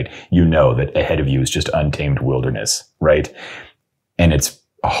works, right? You know that ahead of you is just untamed wilderness, right? And it's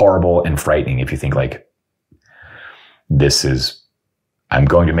horrible and frightening if you think like, I'm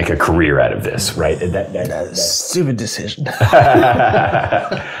going to make a career out of this, right? That's a stupid decision.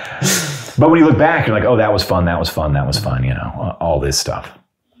 But when you look back, you're like, oh, that was fun, all this stuff.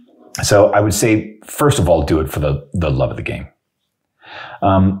 So I would say, first of all, do it for the love of the game.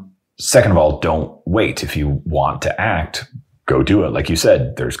 Second of all, don't wait. If you want to act, go do it. Like you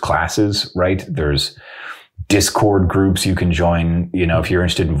said, there's classes, right? There's Discord groups you can join. If you're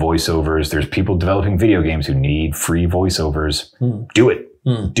interested in voiceovers, there's people developing video games who need free voiceovers. Do it.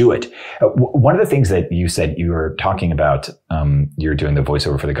 Do it. One of the things that you said, you were talking about, you're doing the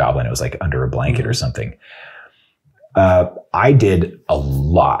voiceover for the Goblin. It was like under a blanket or something. I did a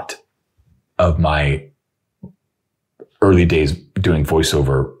lot of my early days doing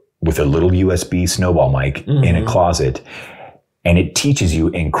voiceover with a little USB snowball mic in a closet. And it teaches you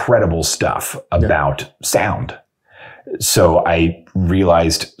incredible stuff about sound. So I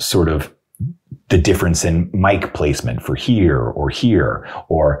realized sort of the difference in mic placement for here, or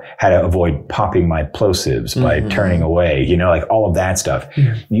how to avoid popping my plosives by turning away, like all of that stuff.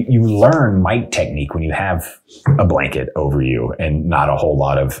 You learn mic technique when you have a blanket over you and not a whole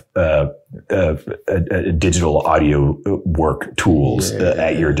lot of digital audio work tools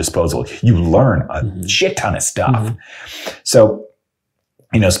at your disposal. You learn a shit ton of stuff. So,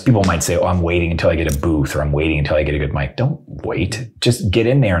 so people might say, oh, I'm waiting until I get a booth, or I'm waiting until I get a good mic. Don't wait. Just get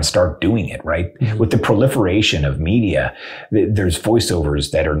in there and start doing it, right? With the proliferation of media, there's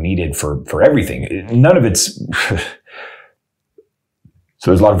voiceovers that are needed for everything. None of it's... So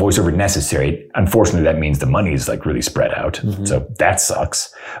there's a lot of voiceover necessary. Unfortunately, that means the money is like really spread out. So that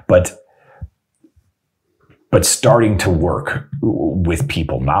sucks. But starting to work with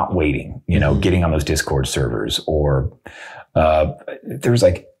people, not waiting, getting on those Discord servers, or there's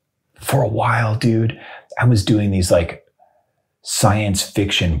like, for a while, dude, I was doing these like science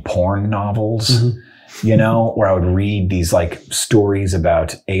fiction porn novels, where I would read these like stories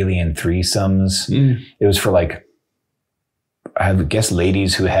about alien threesomes. It was for like, I guess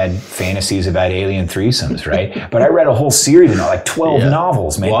ladies who had fantasies about alien threesomes, right? But I read a whole series, like 12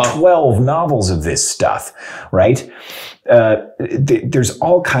 novels, man. Wow. 12 novels of this stuff, right? There's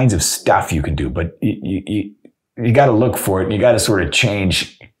all kinds of stuff you can do, but you got to look for it, and you got to sort of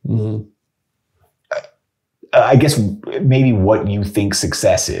change, I guess, maybe what you think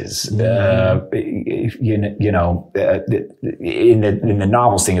success is. In the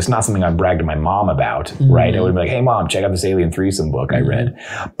novels thing, it's not something I bragged to my mom about, right? I would be like, hey, Mom, check out this alien threesome book I read.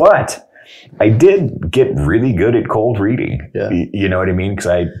 But I did get really good at cold reading. You know what I mean? Because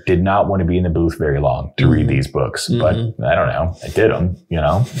I did not want to be in the booth very long to read these books. But I don't know. I did them,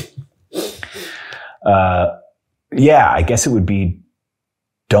 I guess it would be,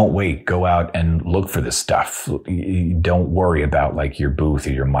 don't wait, go out and look for this stuff. Don't worry about like your booth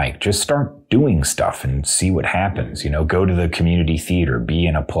or your mic. Just start doing stuff and see what happens. Go to the community theater, be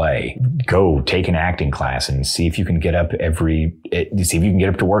in a play, go take an acting class and see if you can get up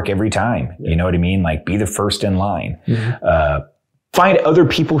to work every time. You know what I mean? Like, be the first in line. Find other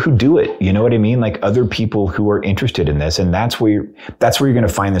people who do it. You know what I mean? Like other people who are interested in this. And that's where you're going to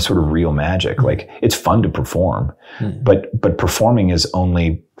find this sort of real magic. Like, it's fun to perform, but performing is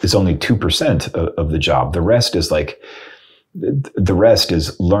only 2% of the job. The rest is like the rest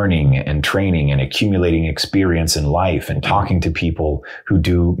is learning and training and accumulating experience in life and talking to people who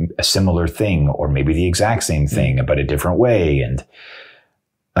do a similar thing or maybe the exact same thing, but a different way. And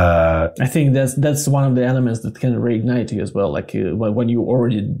I think that's one of the elements that can reignite you as well. Like when you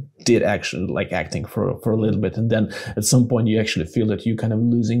already did actually like acting for a little bit, and then at some point you actually feel that you kind of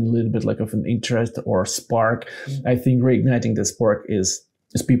losing a little bit like of an interest or spark. I think reigniting the spark is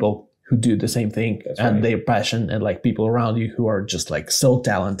people who do the same thing and their passion, and like people around you who are just like so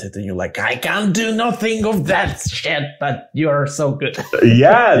talented, and you're like, I can't do nothing of that shit, but you are so good.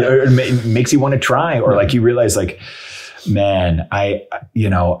 Yeah, it makes you want to try, or like you realize like, man, I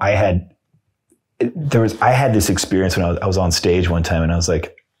had this experience when I was on stage one time, and I was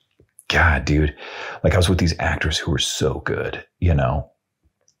like, God, dude, like I was with these actors who were so good, you know,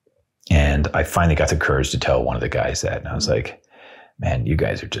 and I finally got the courage to tell one of the guys that, and I was like, man, you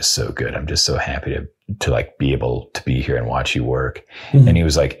guys are just so good. I'm just so happy to like be able to be here and watch you work. Mm-hmm. And he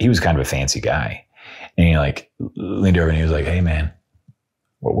was kind of a fancy guy, and he like leaned over and he was like, hey man,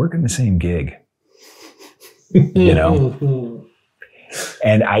 we're working the same gig. You know?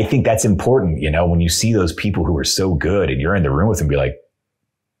 And I think that's important, you know, when you see those people who are so good and you're in the room with them, be like,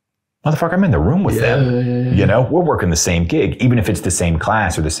 motherfucker, I'm in the room with them. You know, we're working the same gig, even if it's the same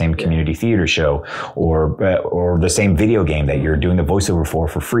class or the same community theater show or the same video game that you're doing the voiceover for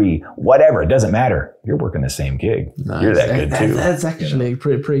free, whatever. It doesn't matter. You're working the same gig. Nice. You're that good too. That's actually a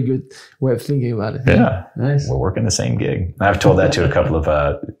pretty good way of thinking about it. Yeah. Nice. We're working the same gig. I've told that to a couple of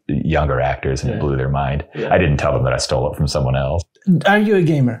younger actors, and it blew their mind. I didn't tell them that I stole it from someone else. Are you a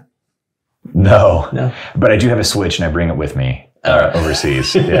gamer? No. But I do have a Switch, and I bring it with me.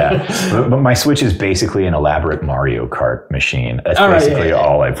 Overseas, yeah. But my Switch is basically an elaborate Mario Kart machine. That's basically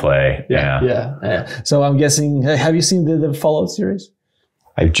all I play. Yeah. So I'm guessing, have you seen the Fallout series?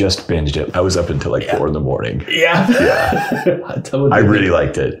 I've just binged it. I was up until like 4 a.m. Yeah. I really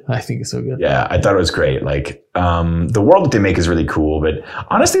liked it. I think it's so good. Yeah, I thought it was great. Like, the world that they make is really cool, but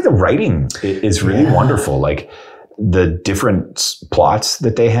honestly, the writing is really wonderful. Like, the different plots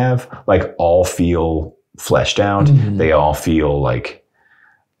that they have, like, all feel fleshed out. Mm-hmm. They all feel like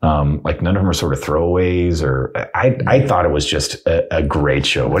none of them are sort of throwaways, or I thought it was just a great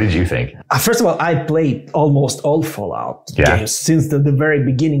show. What did you think? First of all, I played almost all Fallout games since the very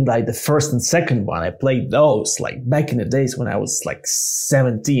beginning, like the first and second one. I played those like back in the days when I was like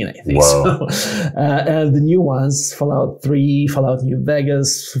 17, I think. Whoa. So, and the new ones, Fallout 3, Fallout New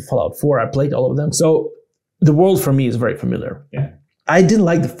Vegas, Fallout 4, I played all of them. So the world for me is very familiar. Yeah. I didn't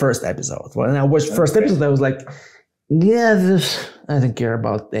like the first episode. When I watched the first episode, I was like, I don't care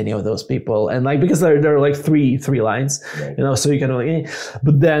about any of those people. And like, because there are like three lines, you know, so you kind of like,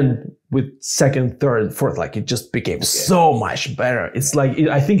 but then with second, third, and fourth, like it just became so much better. It's like,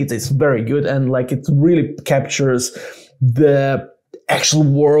 I think it's very good. And like, it really captures the actual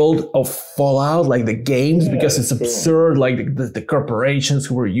world of Fallout, like the games, because it's absurd, like the corporations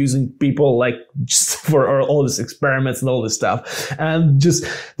who were using people like just for all these experiments and all this stuff, and just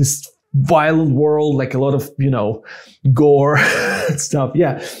this violent world, like a lot of, you know, gore and stuff.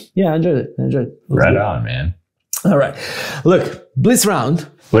 I enjoyed it. Right on, man. All right, look, Blitz round.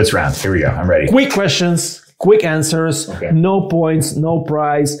 Here we go. I'm ready. Quick questions, quick answers. No points, no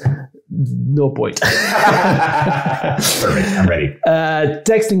prize. No point. Perfect. I'm ready.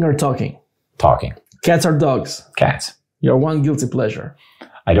 Texting or talking? Talking. Cats or dogs? Cats. Your one guilty pleasure?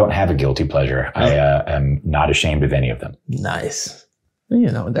 I don't have a guilty pleasure. I am not ashamed of any of them. Nice.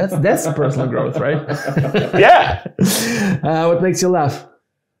 You know, that's personal growth, right? Yeah. What makes you laugh?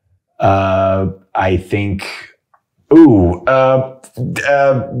 I think,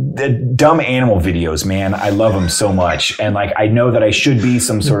 the dumb animal videos, man. I love them so much. And like, I know that I should be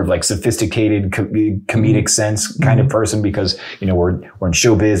some sort of like sophisticated comedic sense kind of person, because, you know, we're in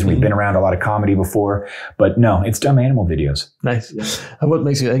showbiz and we've been around a lot of comedy before, but no, it's dumb animal videos. Nice. And what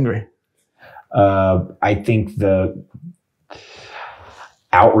makes you angry? I think the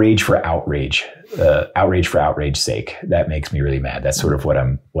outrage for outrage's sake, that makes me really mad. That's sort of what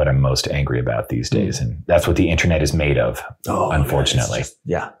I'm most angry about these days, and that's what the internet is made of. Unfortunately,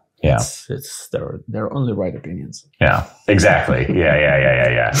 it's their only right opinions. Yeah, exactly.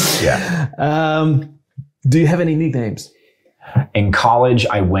 Yeah. Do you have any nicknames? In college,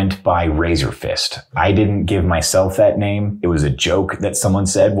 I went by Razor Fist. I didn't give myself that name. It was a joke that someone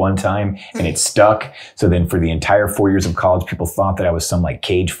said one time, and it stuck. So then for the entire 4 years of college, people thought that I was some like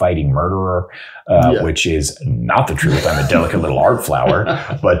cage fighting murderer, which is not the truth. I'm a delicate little art flower,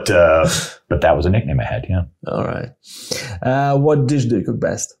 but that was a nickname I had. Yeah. All right. What dish do you cook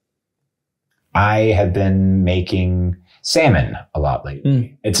best? I have been making Salmon a lot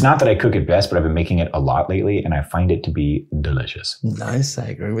lately. It's not that I cook it best, but I've been making it a lot lately, and I find it to be delicious. Nice, I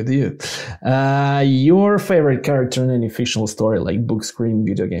agree with you. Your favorite character in any fictional story, like book, screen,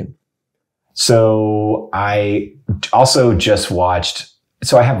 video game? So I also just watched,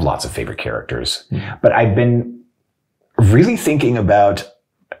 so I have lots of favorite characters, but I've been really thinking about,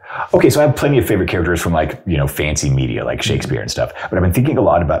 okay, so I have plenty of favorite characters from like, you know, fancy media like Shakespeare and stuff, but I've been thinking a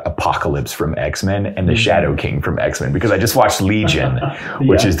lot about Apocalypse from X-Men and the Shadow King from X-Men, because I just watched Legion,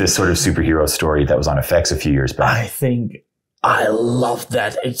 which is this sort of superhero story that was on FX a few years back. I think I love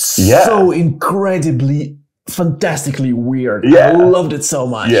that. It's so incredibly fantastically weird. I loved it so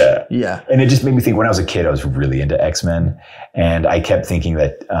much. Yeah. And it just made me think, when I was a kid, I was really into X-Men, and I kept thinking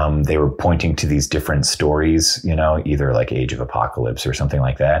that they were pointing to these different stories, you know, either like Age of Apocalypse or something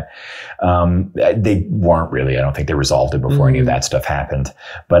like that. They weren't really, I don't think they resolved it before any of that stuff happened.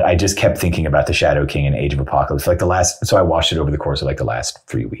 But I just kept thinking about the Shadow King and Age of Apocalypse. Like so I watched it over the course of like the last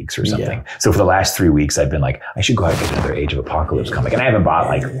 3 weeks or something. So for the last 3 weeks, I've been like, I should go out and get another Age of Apocalypse comic. And I haven't bought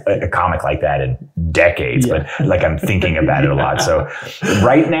like a comic like that in decades, but like I'm thinking about it a lot. So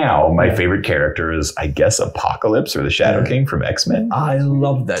right now, my favorite character is, I guess, Apocalypse or the Shadow King from X-Men. I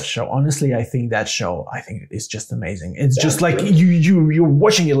love that show. Honestly, I think that show, is just amazing. It's just like you're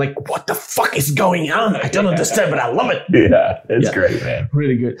watching it like, what the fuck is going on? I don't understand, but I love it. Yeah, it's great, man.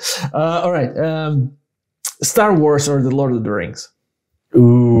 Really good. All right. Star Wars or The Lord of the Rings?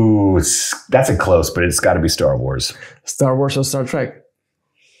 Ooh, that's a close, but it's got to be Star Wars. Star Wars or Star Trek?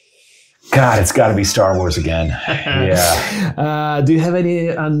 God, it's got to be Star Wars again. Yeah. Do you have any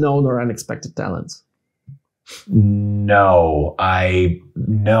unknown or unexpected talents? No, I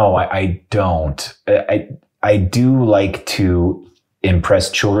don't. I do like to impress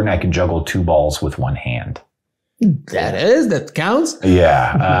children. I can juggle 2 balls with 1 hand. That counts.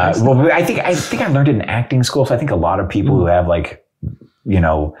 Yeah. Well, I think I learned it in acting school. So I think a lot of people who have like, you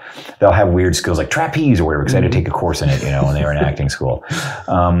know, they'll have weird skills like trapeze or whatever, because I had to take a course in it, you know, when they were in acting school.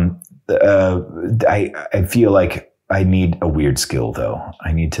 I feel like I need a weird skill though.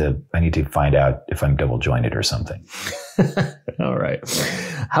 I need to find out if I'm double jointed or something. All right.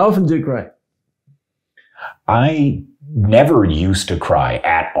 How often do you cry? I never used to cry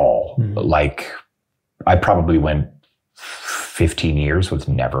at all. Like, I probably went 15 years with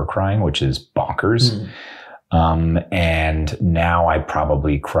never crying, which is bonkers. And now I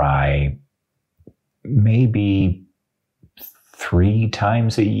probably cry maybe 3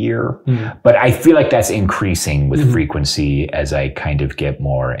 times a year. But I feel like that's increasing with frequency as I kind of get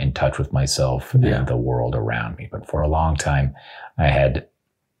more in touch with myself and the world around me. But for a long time, I had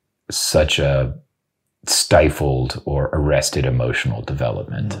such a stifled or arrested emotional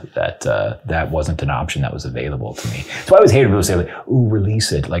development that that wasn't an option that was available to me. So I always hated people say like, ooh,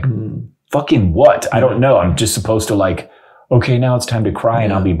 release it. Like, fucking what? I don't know. I'm just supposed to like, okay, now it's time to cry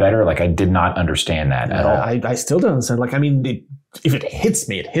and I'll be better. Like, I did not understand that at all. I still don't understand. Like, I mean, if it hits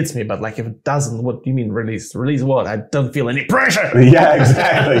me, it hits me. But like, if it doesn't, what do you mean release? Release what? I don't feel any pressure. Yeah,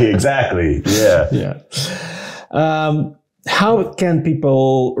 exactly. Yeah. How can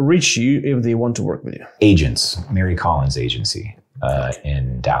people reach you if they want to work with you? Agents, Mary Collins Agency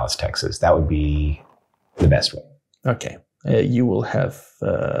in Dallas, Texas. That would be the best way. Okay. You will have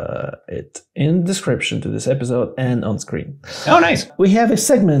it in the description to this episode and on screen. Oh, nice. We have a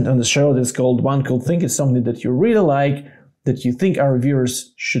segment on the show that's called One Cool Thing. It's something that you really like, that you think our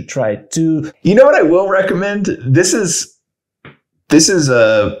viewers should try too. You know what I will recommend? This is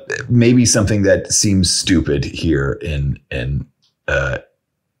maybe something that seems stupid here in the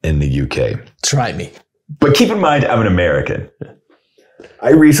UK. Try me. But keep in mind, I'm an American.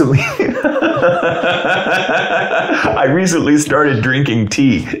 I recently started drinking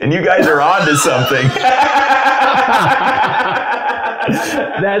tea, and you guys are on to something.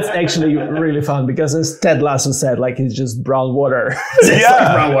 That's actually really fun because, as Ted Lasso said, like, it's just brown water. Like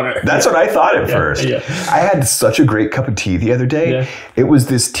brown water. That's what I thought at first. Yeah. I had such a great cup of tea the other day. Yeah. It was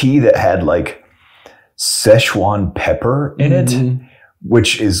this tea that had like Szechuan pepper in it,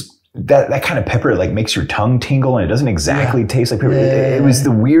 which is that kind of pepper like makes your tongue tingle, and it doesn't exactly taste like pepper. It was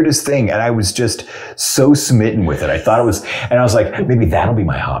the weirdest thing, and I was just so smitten with it. I thought it was, and I was like, maybe that'll be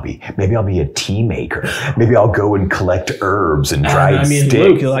my hobby. Maybe I'll be a tea maker. Maybe I'll go and collect herbs and dried sticks.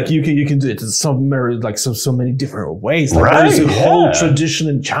 Look, like you can do it in so many different ways. Like there's a whole tradition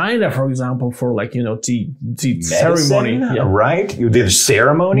in China, for example, for like, you know, tea ceremony. Right? There's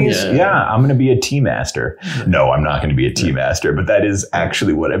ceremonies. Yeah, I'm going to be a tea master. No, I'm not going to be a tea master, but that is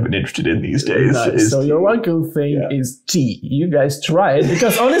actually what I've been interested in these days. Nice. So your one cool thing is tea. You guys try it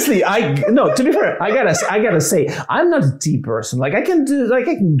because honestly, to be fair, I gotta say, I'm not a tea person. Like I can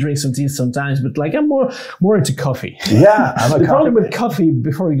drink some tea sometimes, but like I'm more into coffee. Yeah, I'm a the problem with coffee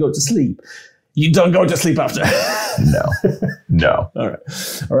before you go to sleep, you don't go to sleep after. No. All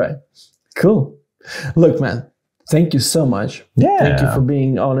right. Cool. Look, man. Thank you so much. Yeah. Thank you for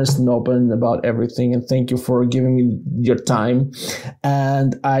being honest and open about everything. And thank you for giving me your time.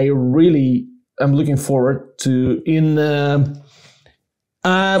 And I'm looking forward to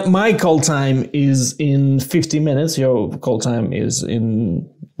my call time is in 50 minutes. Your call time is in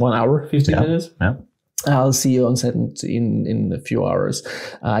 1 hour, 15 minutes. Yeah. I'll see you on set in a few hours.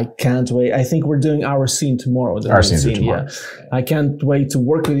 I can't wait. I think we're doing our scene tomorrow. Our scenes are tomorrow. Yeah. I can't wait to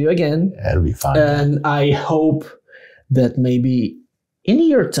work with you again. That'll be fun. And I hope that maybe in a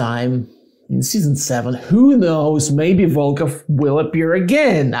year time, in season 7, who knows, maybe Volkov will appear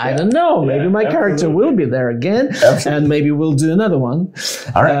again. I don't know. Maybe my character will be there again. And maybe we'll do another one.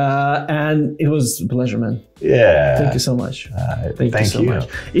 All right. And it was a pleasure, man. Yeah. Thank you so much. Thank you so much.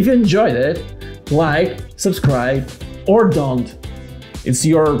 If you enjoyed it, like, subscribe, or don't. It's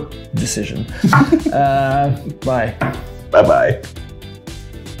your decision. Bye. Bye-bye.